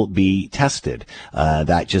 will be tested.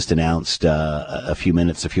 That just announced a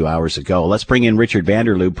few hours ago. Let's bring in Richard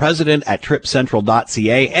Vanderloo, president at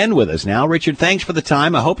tripcentral.ca, and with us now. Richard, thanks for the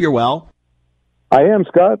time. I hope you're well. I am,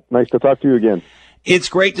 Scott. Nice to talk to you again. It's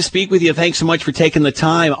great to speak with you. Thanks so much for taking the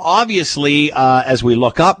time. Obviously, as we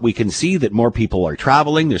look up, we can see that more people are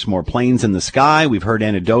traveling. There's more planes in the sky. We've heard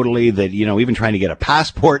anecdotally that, even trying to get a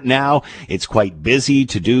passport now, it's quite busy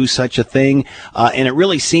to do such a thing. And it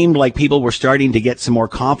really seemed like people were starting to get some more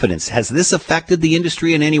confidence. Has this affected the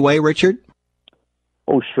industry in any way, Richard?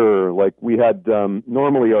 Oh, sure. Like we had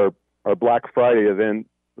normally our Black Friday event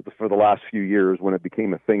for the last few years when it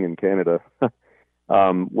became a thing in Canada.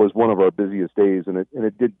 Was one of our busiest days, and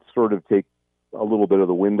it did sort of take a little bit of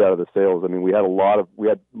the wind out of the sails. I mean, we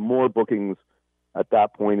had more bookings at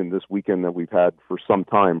that point in this weekend than we've had for some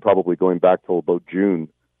time, probably going back till about June.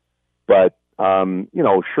 But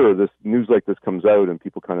sure, this news like this comes out, and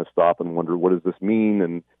people kind of stop and wonder, what does this mean,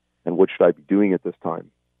 and what should I be doing at this time?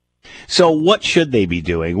 So what should they be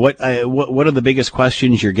doing? What are the biggest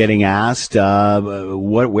questions you're getting asked?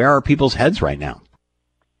 Where are people's heads right now?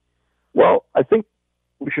 Well, I think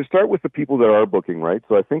we should start with the people that are booking, right?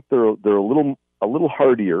 So I think they're a little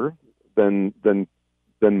hardier than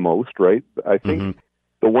most, right? I think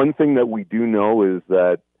the one thing that we do know is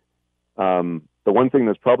that the one thing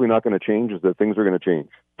that's probably not going to change is that things are going to change.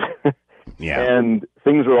 Yeah. And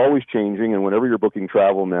things are always changing, and whenever you're booking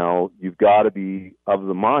travel now, you've got to be of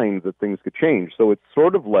the mind that things could change. So it's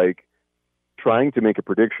sort of like trying to make a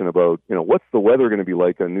prediction about, what's the weather going to be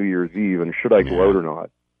like on New Year's Eve, and should I go out or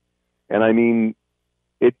not? And I mean,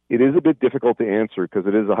 it is a bit difficult to answer because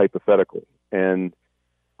it is a hypothetical. And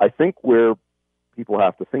I think where people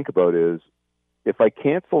have to think about is, if I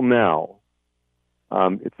cancel now,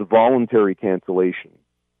 it's a voluntary cancellation.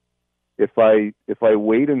 If I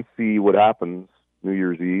wait and see what happens New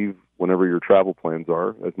Year's Eve, whenever your travel plans are,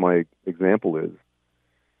 as my example is,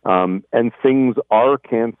 and things are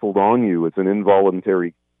canceled on you, it's an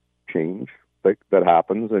involuntary change that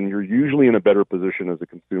happens, and you're usually in a better position as a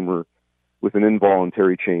consumer with an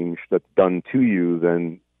involuntary change that's done to you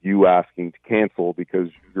than you asking to cancel because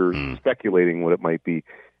you're speculating what it might be.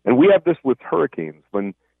 And we have this with hurricanes.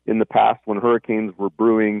 When in the past, when hurricanes were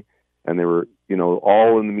brewing and they were,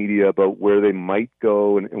 all in the media about where they might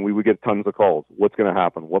go, and we would get tons of calls. What's going to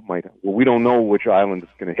happen? What might happen? Well, we don't know which island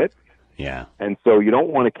it's going to hit. Yeah. And so you don't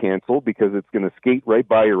want to cancel because it's going to skate right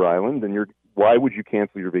by your island, and why would you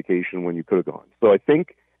cancel your vacation when you could have gone? So I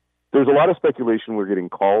think there's a lot of speculation. We're getting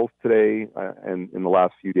calls today and in the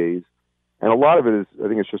last few days. And a lot of it is, I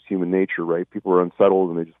think it's just human nature, right? People are unsettled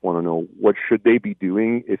and they just want to know what should they be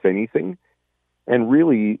doing, if anything. And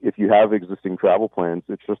really, if you have existing travel plans,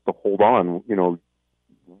 it's just to hold on.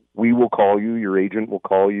 We will call you, your agent will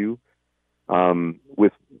call you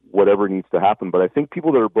with whatever needs to happen. But I think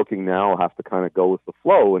people that are booking now have to kind of go with the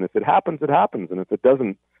flow. And if it happens, it happens. And if it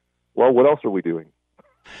doesn't, well, what else are we doing?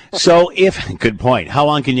 So good point. How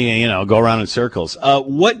long can you go around in circles?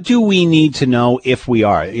 What do we need to know if we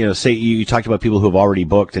are, say you talked about people who have already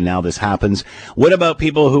booked and now this happens. What about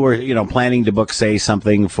people who are, planning to book, say,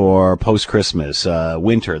 something for post-Christmas,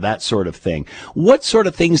 winter, that sort of thing? What sort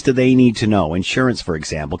of things do they need to know? Insurance, for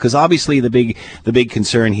example, because obviously the big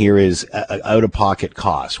concern here is out-of-pocket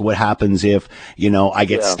costs. What happens if, I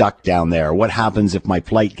get stuck down there? What happens if my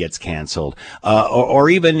flight gets canceled? Or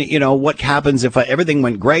even, what happens if everything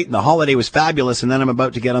went great and the holiday was fabulous and then I'm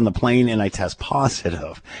about to get on the plane and I test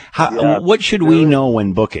positive? What should we know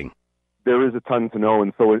when booking? There is a ton to know.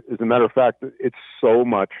 And so as a matter of fact, it's so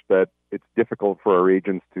much that it's difficult for our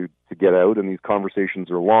agents to get out, and these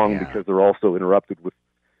conversations are long because they're also interrupted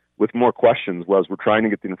with more questions as we're trying to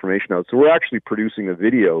get the information out. So we're actually producing a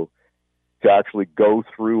video to actually go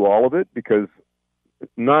through all of it, because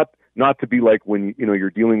not to be like when you're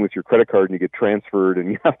dealing with your credit card and you get transferred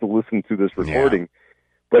and you have to listen to this recording,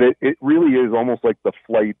 but it really is almost like the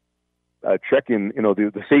flight check-in,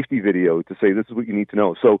 the safety video to say this is what you need to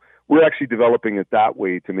know. So we're actually developing it that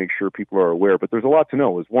way to make sure people are aware. But there's a lot to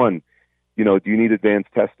know. Is one, do you need advanced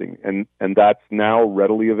testing? And that's now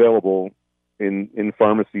readily available in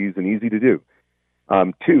pharmacies and easy to do.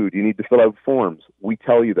 Two, do you need to fill out forms? We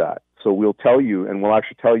tell you that. So we'll tell you, and we'll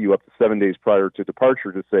actually tell you up to 7 days prior to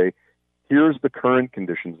departure to say, here's the current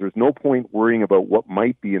conditions. There's no point worrying about what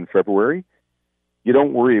might be in February. You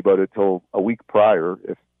don't worry about it till a week prior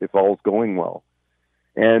if all's going well.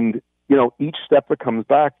 And, each step that comes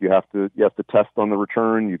back, you have to test on the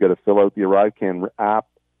return. You got to fill out the ArriveCan app.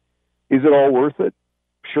 Is it all worth it?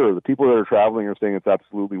 Sure. The people that are traveling are saying it's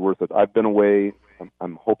absolutely worth it. I've been away.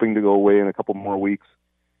 I'm hoping to go away in a couple more weeks.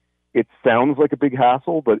 It sounds like a big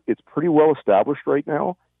hassle, but it's pretty well established right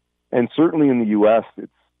now. And certainly in the U.S.,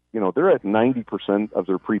 it's, they're at 90% of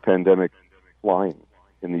their pre-pandemic flying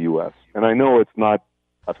in the U.S. And I know it's not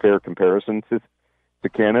a fair comparison to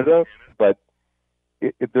Canada, but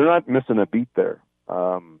they're not missing a beat there.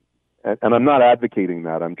 And I'm not advocating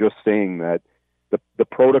that. I'm just saying that the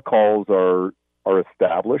protocols are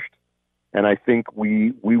established. And I think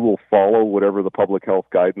we will follow whatever the public health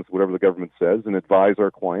guidance, whatever the government says, and advise our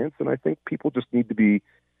clients. And I think people just need to be,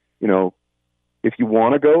 if you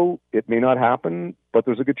want to go, it may not happen, but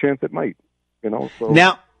there's a good chance it might, So.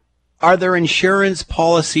 Now, are there insurance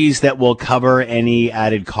policies that will cover any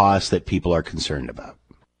added costs that people are concerned about?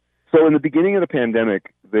 So in the beginning of the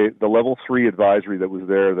pandemic, the level 3 advisory that was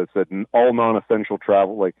there that said all non-essential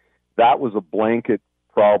travel, that was a blanket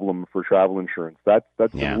problem for travel insurance. That's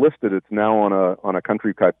been lifted. It's now on a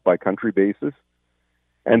country by country basis.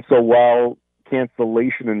 And so while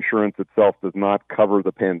cancellation insurance itself does not cover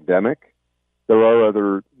the pandemic, there are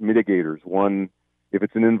other mitigators. One, if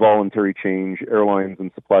it's an involuntary change, airlines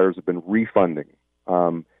and suppliers have been refunding.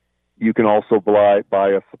 You can also buy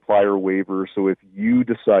a supplier waiver. So if you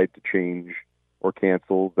decide to change or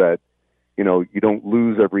cancel, that you don't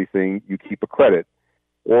lose everything, you keep a credit.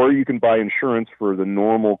 Or you can buy insurance for the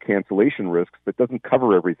normal cancellation risks that doesn't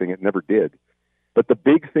cover everything. It never did. But the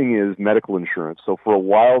big thing is medical insurance. So for a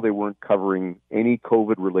while, they weren't covering any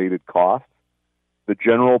COVID-related costs. The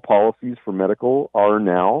general policies for medical are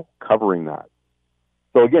now covering that.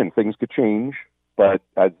 So again, things could change, but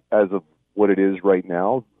as of what it is right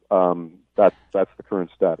now, that's the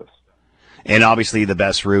current status. And obviously the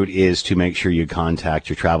best route is to make sure you contact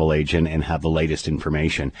your travel agent and have the latest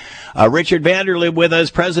information. Richard Vanderlip with us,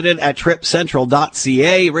 president at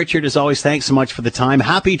tripcentral.ca. Richard, as always, thanks so much for the time.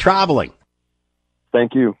 Happy traveling.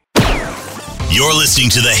 Thank you. You're listening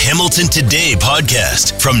to the Hamilton Today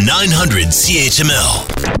podcast from 900 CHML.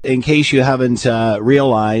 In case you haven't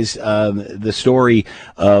realized, the story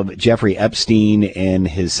of Jeffrey Epstein and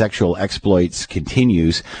his sexual exploits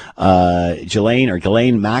continues.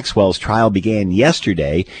 Ghislaine Maxwell's trial began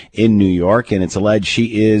yesterday in New York, and it's alleged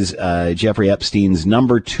she is Jeffrey Epstein's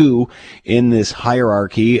number 2 in this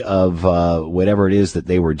hierarchy of whatever it is that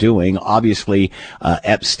they were doing. Obviously,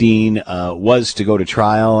 Epstein was to go to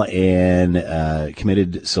trial and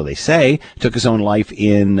committed, so they say, took his own life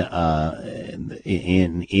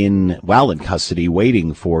while in custody,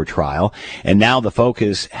 waiting for trial. And now the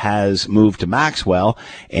focus has moved to Maxwell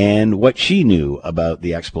and what she knew about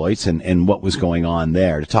the exploits and what was going on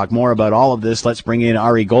there. To talk more about all of this, let's bring in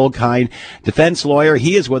Ari Goldkind, defense lawyer.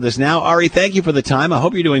 He is with us now. Ari, thank you for the time. I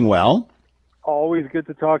hope you're doing well. Always good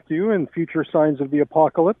to talk to you, and future signs of the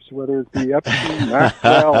apocalypse, whether it's the Epstein,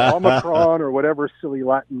 Maxwell, Omicron, or whatever silly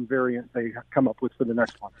Latin variant they come up with for the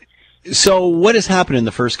next one. So what has happened in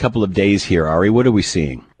the first couple of days here, Ari? What are we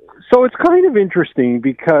seeing? So it's kind of interesting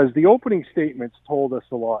because the opening statements told us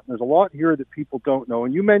a lot. There's a lot here that people don't know,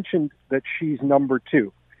 and you mentioned that she's number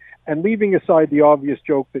 2. And leaving aside the obvious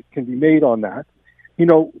joke that can be made on that,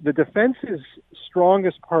 the defense's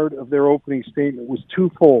strongest part of their opening statement was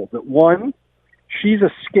twofold. That one, she's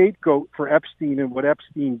a scapegoat for Epstein and what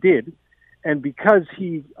Epstein did. And because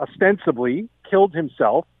he ostensibly killed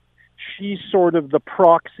himself, she's sort of the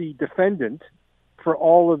proxy defendant for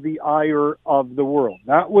all of the ire of the world.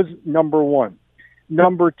 That was number 1.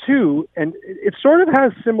 Number 2, and it sort of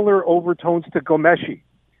has similar overtones to Ghomeshi.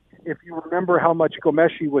 If you remember how much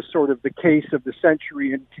Ghomeshi was sort of the case of the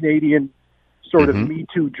century in Canadian sort of Me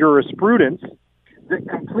Too jurisprudence, that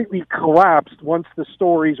completely collapsed once the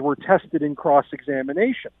stories were tested in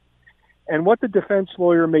cross-examination. And what the defense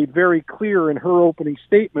lawyer made very clear in her opening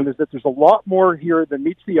statement is that there's a lot more here than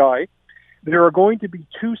meets the eye. There are going to be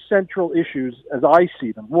two central issues as I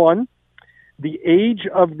see them. One, the age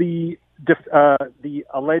of the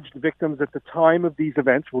alleged victims at the time of these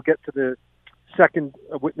events. We'll get to the second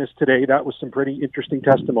witness today. That was some pretty interesting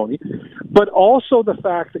testimony. But also the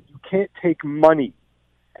fact that you can't take money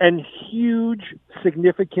and huge,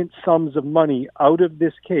 significant sums of money out of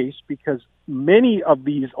this case, because many of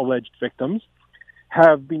these alleged victims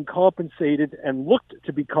have been compensated and looked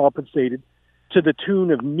to be compensated to the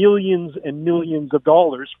tune of millions and millions of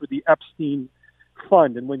dollars for the Epstein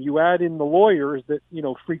fund. And when you add in the lawyers that,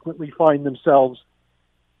 frequently find themselves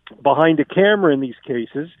behind a camera in these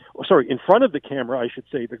cases, in front of the camera, I should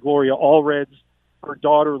say, the Gloria Allreds, her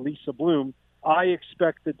daughter Lisa Bloom, I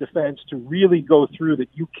expect the defense to really go through that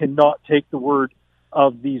you cannot take the word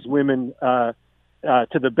of these women to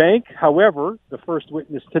the bank. However, the first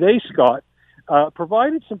witness today, Scott,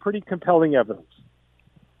 provided some pretty compelling evidence.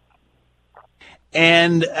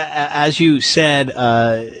 And as you said,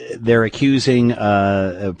 they're accusing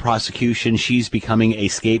prosecution. She's becoming a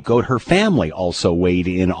scapegoat. Her family also weighed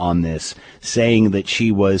in on this, saying that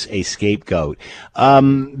she was a scapegoat.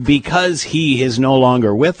 Because he is no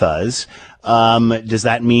longer with us, does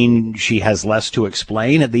that mean she has less to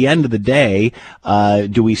explain? At the end of the day,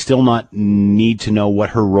 do we still not need to know what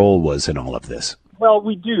her role was in all of this? Well,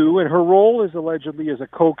 we do, and her role is allegedly as a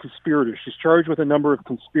co-conspirator. She's charged with a number of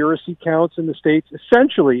conspiracy counts in the States.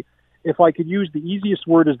 Essentially, if I could use the easiest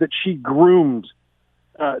word, is that she groomed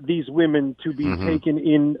these women to be taken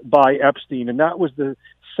in by Epstein. And that was the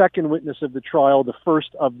second witness of the trial, the first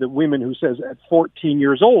of the women who says at 14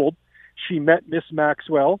 years old, she met Miss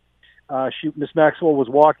Maxwell. Miss Maxwell was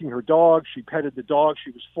walking her dog. She petted the dog.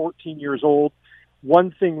 She was 14 years old.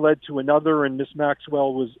 One thing led to another, and Miss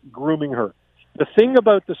Maxwell was grooming her. The thing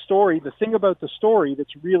about the story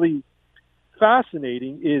that's really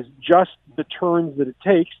fascinating is just the turns that it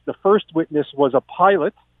takes. The first witness was a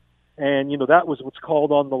pilot, and, that was what's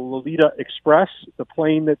called on the Lolita Express, the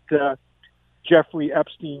plane that Jeffrey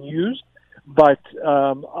Epstein used. But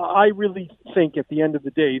I really think at the end of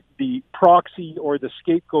the day, the proxy or the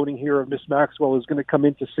scapegoating here of Miss Maxwell is going to come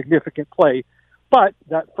into significant play. But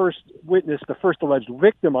that first witness, the first alleged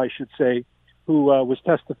victim, I should say, who was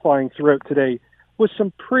testifying throughout today, was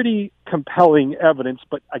some pretty compelling evidence.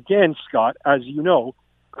 But again, Scott, as you know,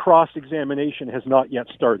 cross-examination has not yet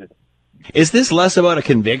started. Is this less about a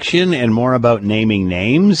conviction and more about naming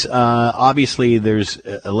names? Obviously, there's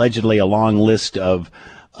allegedly a long list of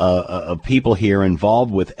people here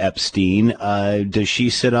involved with Epstein. Does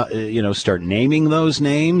she start naming those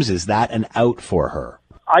names? Is that an out for her?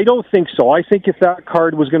 I don't think so. I think if that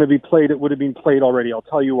card was going to be played, it would have been played already. I'll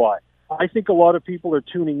tell you why. I think a lot of people are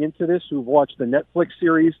tuning into this who've watched the Netflix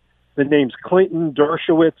series. The names Clinton,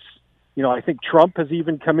 Dershowitz. I think Trump has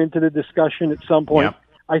even come into the discussion at some point. Yep.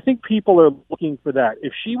 I think people are looking for that.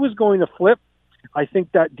 If she was going to flip, I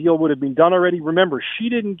think that deal would have been done already. Remember, she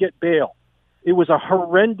didn't get bail. It was a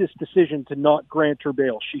horrendous decision to not grant her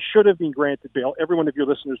bail. She should have been granted bail. Every one of your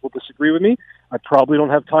listeners will disagree with me. I probably don't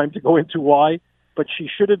have time to go into why, but she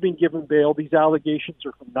should have been given bail. These allegations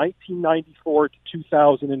are from 1994 to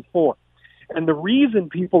 2004. And the reason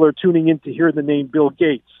people are tuning in to hear the name Bill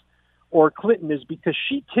Gates or Clinton is because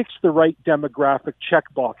she ticks the right demographic check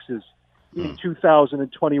boxes in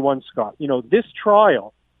 2021, Scott. This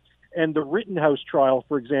trial and the Rittenhouse trial,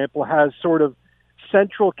 for example, has sort of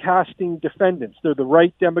central casting defendants. They're the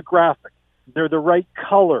right demographic. They're the right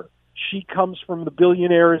color. She comes from the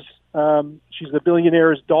billionaire's, she's the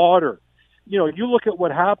billionaire's daughter. You look at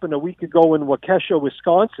what happened a week ago in Waukesha,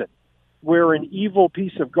 Wisconsin, where an evil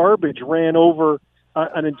piece of garbage ran over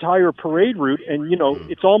an entire parade route. And,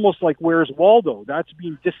 it's almost like Where's Waldo? That's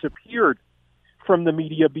being disappeared from the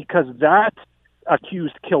media because that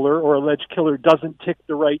accused killer or alleged killer doesn't tick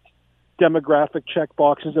the right demographic check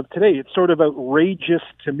boxes of today. It's sort of outrageous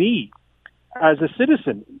to me as a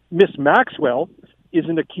citizen. Miss Maxwell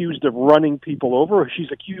isn't accused of running people over.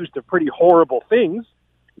 She's accused of pretty horrible things.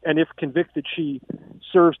 And if convicted, she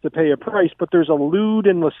serves to pay a price. But there's a lewd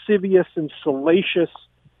and lascivious and salacious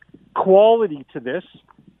quality to this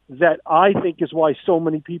that I think is why so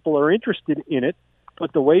many people are interested in it.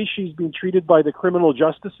 But the way she's being treated by the criminal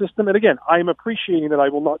justice system, and again, I'm appreciating that I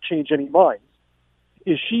will not change any minds,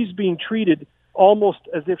 is she's being treated almost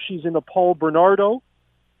as if she's in a Paul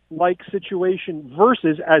Bernardo-like situation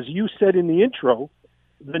versus, as you said in the intro,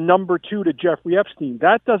 the number two to Jeffrey Epstein.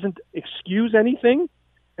 That doesn't excuse anything,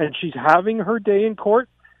 and she's having her day in court,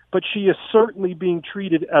 but she is certainly being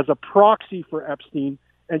treated as a proxy for Epstein,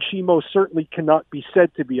 and she most certainly cannot be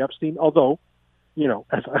said to be Epstein, although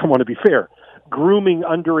as I want to be fair, grooming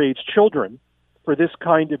underage children for this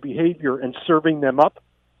kind of behavior and serving them up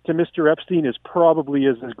to Mr. Epstein is probably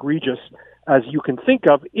as egregious as you can think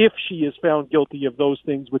of if she is found guilty of those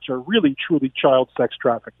things, which are really, truly child sex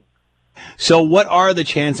trafficking. So what are the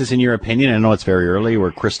chances, in your opinion? I know it's very early.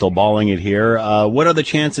 We're crystal balling it here. What are the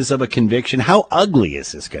chances of a conviction? How ugly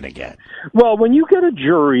is this going to get? Well, when you get a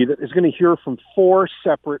jury that is going to hear from four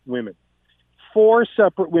separate women,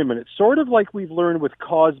 it's sort of like we've learned with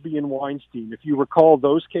Cosby and Weinstein, if you recall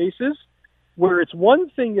those cases, where it's one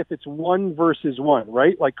thing if it's one versus one,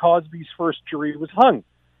 right? Like Cosby's first jury was hung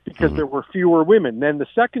because there were fewer women. Then the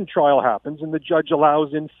second trial happens and the judge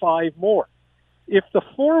allows in 5 more. If the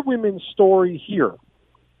 4 women's story here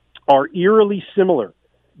are eerily similar,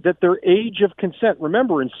 that their age of consent,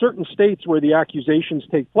 remember in certain states where the accusations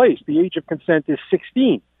take place, the age of consent is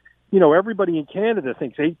 16. Everybody in Canada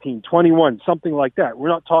thinks 18, 21, something like that. We're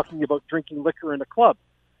not talking about drinking liquor in a club.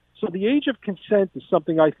 So the age of consent is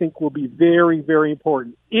something I think will be very, very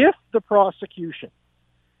important. If the prosecution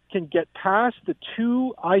can get past the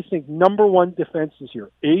 2, I think, number 1 defenses here,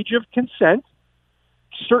 age of consent,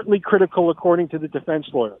 certainly critical according to the defense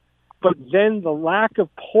lawyer, but then the lack of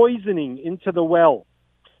poisoning into the well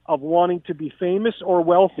of wanting to be famous or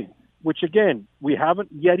wealthy, which again, we haven't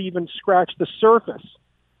yet even scratched the surface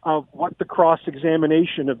of what the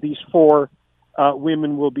cross-examination of these 4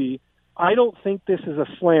 women will be. I don't think this is a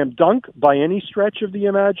slam dunk by any stretch of the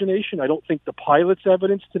imagination. I don't think the pilot's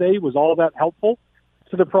evidence today was all that helpful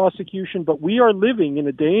to the prosecution, but we are living in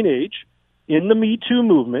a day and age in the Me Too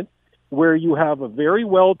movement where you have a very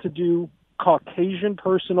well-to-do Caucasian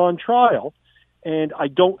person on trial, and I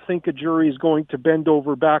don't think a jury is going to bend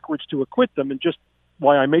over backwards to acquit them. And just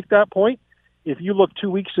why I make that point, if you look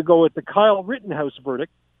 2 weeks ago at the Kyle Rittenhouse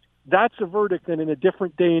verdict, that's a verdict that in a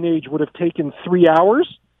different day and age would have taken 3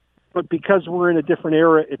 hours, but because we're in a different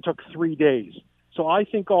era, it took 3 days. So I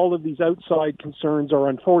think all of these outside concerns are,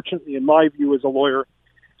 unfortunately, in my view as a lawyer,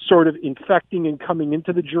 sort of infecting and coming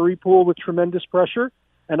into the jury pool with tremendous pressure.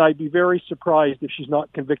 And I'd be very surprised if she's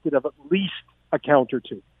not convicted of at least a count or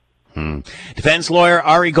 2. Defense lawyer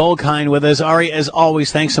Ari Goldkind with us. Ari, as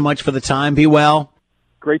always, thanks so much for the time. Be well.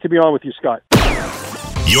 Great to be on with you, Scott.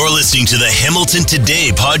 You're listening to the Hamilton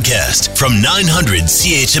Today podcast from 900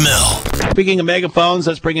 CHML. Speaking of megaphones,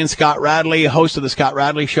 let's bring in Scott Radley, host of the Scott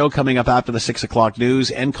Radley Show, coming up after the 6 o'clock news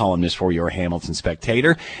and columnist for your Hamilton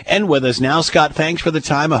Spectator. And with us now, Scott, thanks for the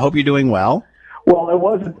time. I hope you're doing well. Well, it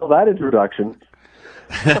wasn't until that introduction.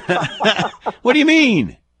 What do you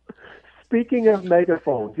mean? Speaking of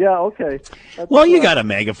megaphones, yeah, okay. Well, you got a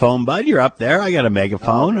megaphone, bud. You're up there. I got a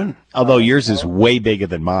megaphone, and although yours is way bigger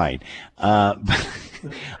than mine.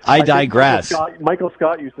 I digress. Michael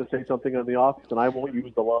Scott used to say something in the office, and I won't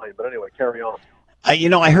use the line. But anyway, carry on.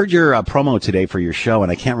 I heard your promo today for your show,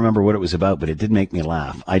 and I can't remember what it was about, but it did make me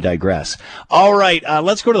laugh. I digress. All right,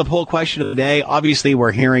 let's go to the poll question of the day. Obviously,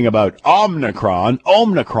 we're hearing about Omicron.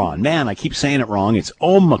 Man, I keep saying it wrong. It's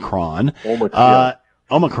Omicron.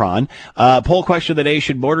 Omicron. Poll question of the day,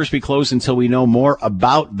 should borders be closed until we know more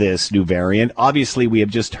about this new variant? Obviously, we have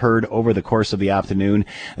just heard over the course of the afternoon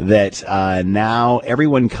that now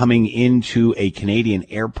everyone coming into a Canadian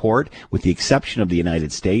airport, with the exception of the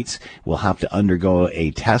United States, will have to undergo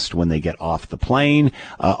a test when they get off the plane,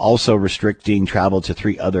 also restricting travel to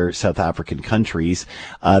 3 other South African countries.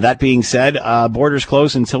 That being said, borders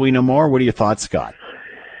closed until we know more. What are your thoughts, Scott?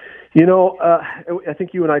 I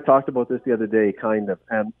think you and I talked about this the other day, kind of.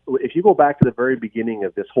 And if you go back to the very beginning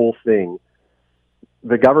of this whole thing,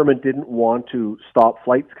 the government didn't want to stop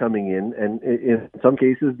flights coming in. And in some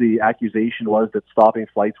cases, the accusation was that stopping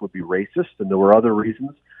flights would be racist, and there were other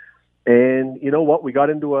reasons. And you know what? We got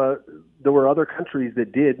into there were other countries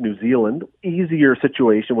that did. New Zealand, easier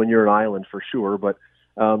situation when you're an island for sure, but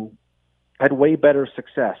had way better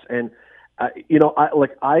success. And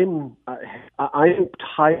I'm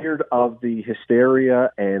tired of the hysteria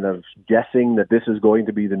and of guessing that this is going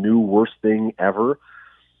to be the new worst thing ever.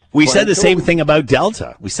 We said the same thing about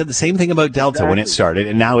Delta. Exactly. When it started,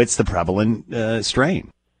 and now it's the prevalent strain.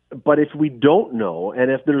 But if we don't know, and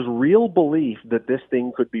if there's real belief that this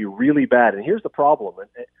thing could be really bad, and here's the problem.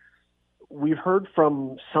 We've heard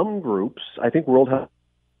from some groups, I think World Health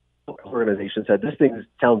Organization said this thing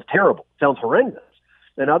sounds terrible, sounds horrendous.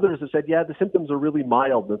 And others have said, yeah, the symptoms are really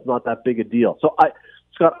mild. It's not that big a deal. So,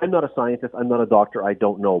 Scott, I'm not a scientist. I'm not a doctor. I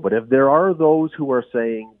don't know. But if there are those who are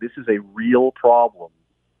saying this is a real problem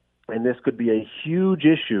and this could be a huge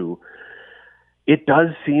issue, it does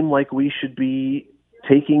seem like we should be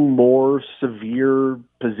taking more severe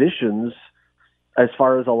positions as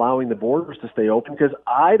far as allowing the borders to stay open, because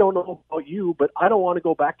I don't know about you, but I don't want to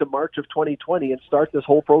go back to March of 2020 and start this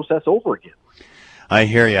whole process over again. I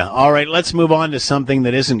hear you. All right, let's move on to something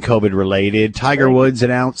that isn't COVID related. Tiger Woods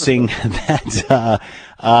announcing that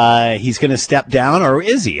he's going to step down, or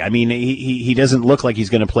is he? I mean, he doesn't look like he's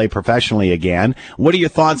going to play professionally again. What are your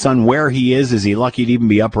thoughts on where he is? Is he lucky to even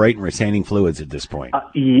be upright and retaining fluids at this point?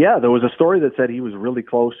 Yeah, there was a story that said he was really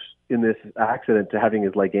close in this accident to having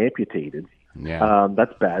his leg amputated. Yeah.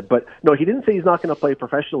 That's bad. But no, he didn't say he's not going to play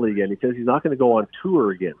professionally again. He says he's not going to go on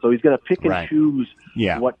tour again. So he's going to pick and choose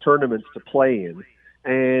what tournaments to play in.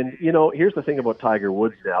 And, here's the thing about Tiger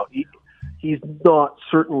Woods now. He's not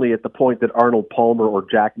certainly at the point that Arnold Palmer or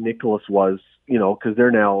Jack Nicklaus was, because they're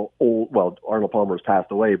now old. Well, Arnold Palmer has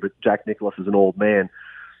passed away, but Jack Nicklaus is an old man.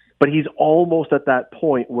 But he's almost at that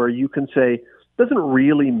point where you can say, it doesn't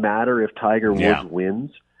really matter if Tiger Woods wins.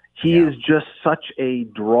 He is just such a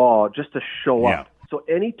draw just to show up. So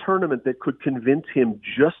any tournament that could convince him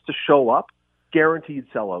just to show up, guaranteed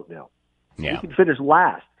sellout now. Yeah. He can finish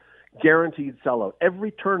last. Guaranteed sellout.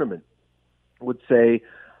 Every tournament would say,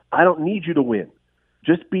 I don't need you to win.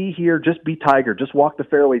 Just be here. Just be Tiger. Just walk the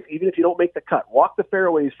fairways. Even if you don't make the cut, walk the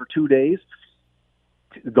fairways for 2 days.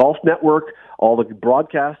 The Golf Network, all the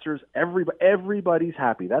broadcasters, everybody's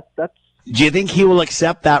happy. That's. Do you think he will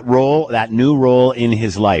accept that role, that new role in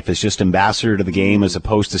his life, as just ambassador to the game, as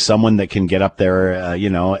opposed to someone that can get up there,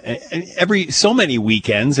 every so many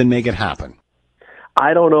weekends and make it happen?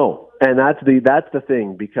 I don't know. And that's the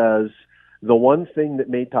thing, because the one thing that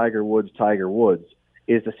made Tiger Woods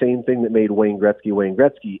is the same thing that made Wayne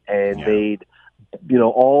Gretzky and made,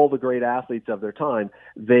 all the great athletes of their time.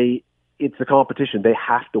 It's the competition. They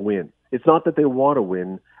have to win. It's not that they want to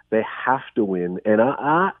win. They have to win. And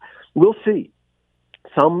we'll see.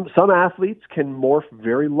 Some athletes can morph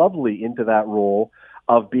very lovely into that role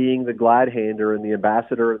of being the glad hander and the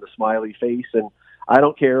ambassador and the smiley face, and I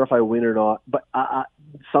don't care if I win or not, but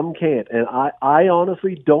some can't. And I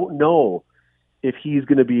honestly don't know if he's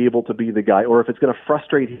going to be able to be the guy, or if it's going to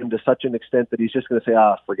frustrate him to such an extent that he's just going to say,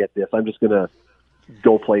 forget this. I'm just going to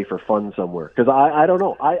go play for fun somewhere. Because I don't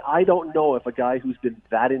know. I don't know if a guy who's been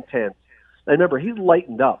that intense, and remember, he's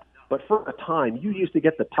lightened up, but for a time, you used to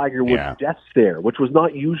get the Tiger Woods death stare, which was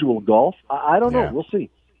not usual golf. I don't know. We'll see.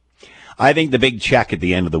 I think the big check at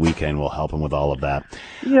the end of the weekend will help him with all of that.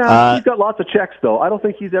 Yeah, he's got lots of checks, though. I don't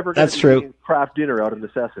think he's ever going to be craft dinner out of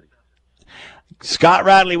necessity. Scott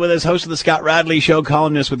Radley with us, host of the Scott Radley Show,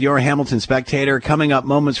 columnist with your Hamilton Spectator, coming up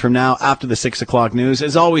moments from now after the 6 o'clock news.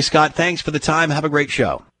 As always, Scott, thanks for the time. Have a great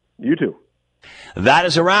show. You too. That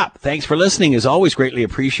is a wrap. Thanks for listening. As always, greatly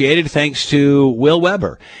appreciated. Thanks to Will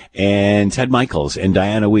Weber and Ted Michaels and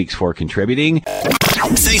Diana Weeks for contributing.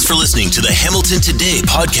 Thanks for listening to the Hamilton Today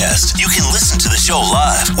podcast. You can listen to the show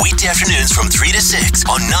live weekday afternoons from 3 to 6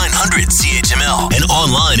 on 900 CHML and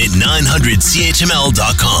online at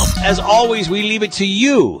 900CHML.com. As always, we leave it to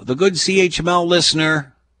you, the good CHML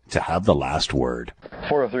listener, to have the last word.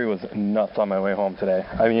 403 was nuts on my way home today.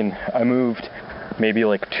 I mean, I moved maybe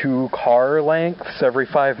like 2 car lengths every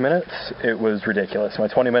 5 minutes. It was ridiculous. My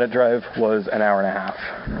 20-minute drive was an hour and a half.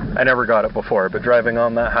 I never got it before, but driving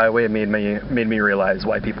on that highway made me realize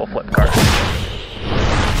why people flip cars.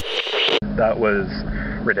 That was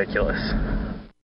ridiculous.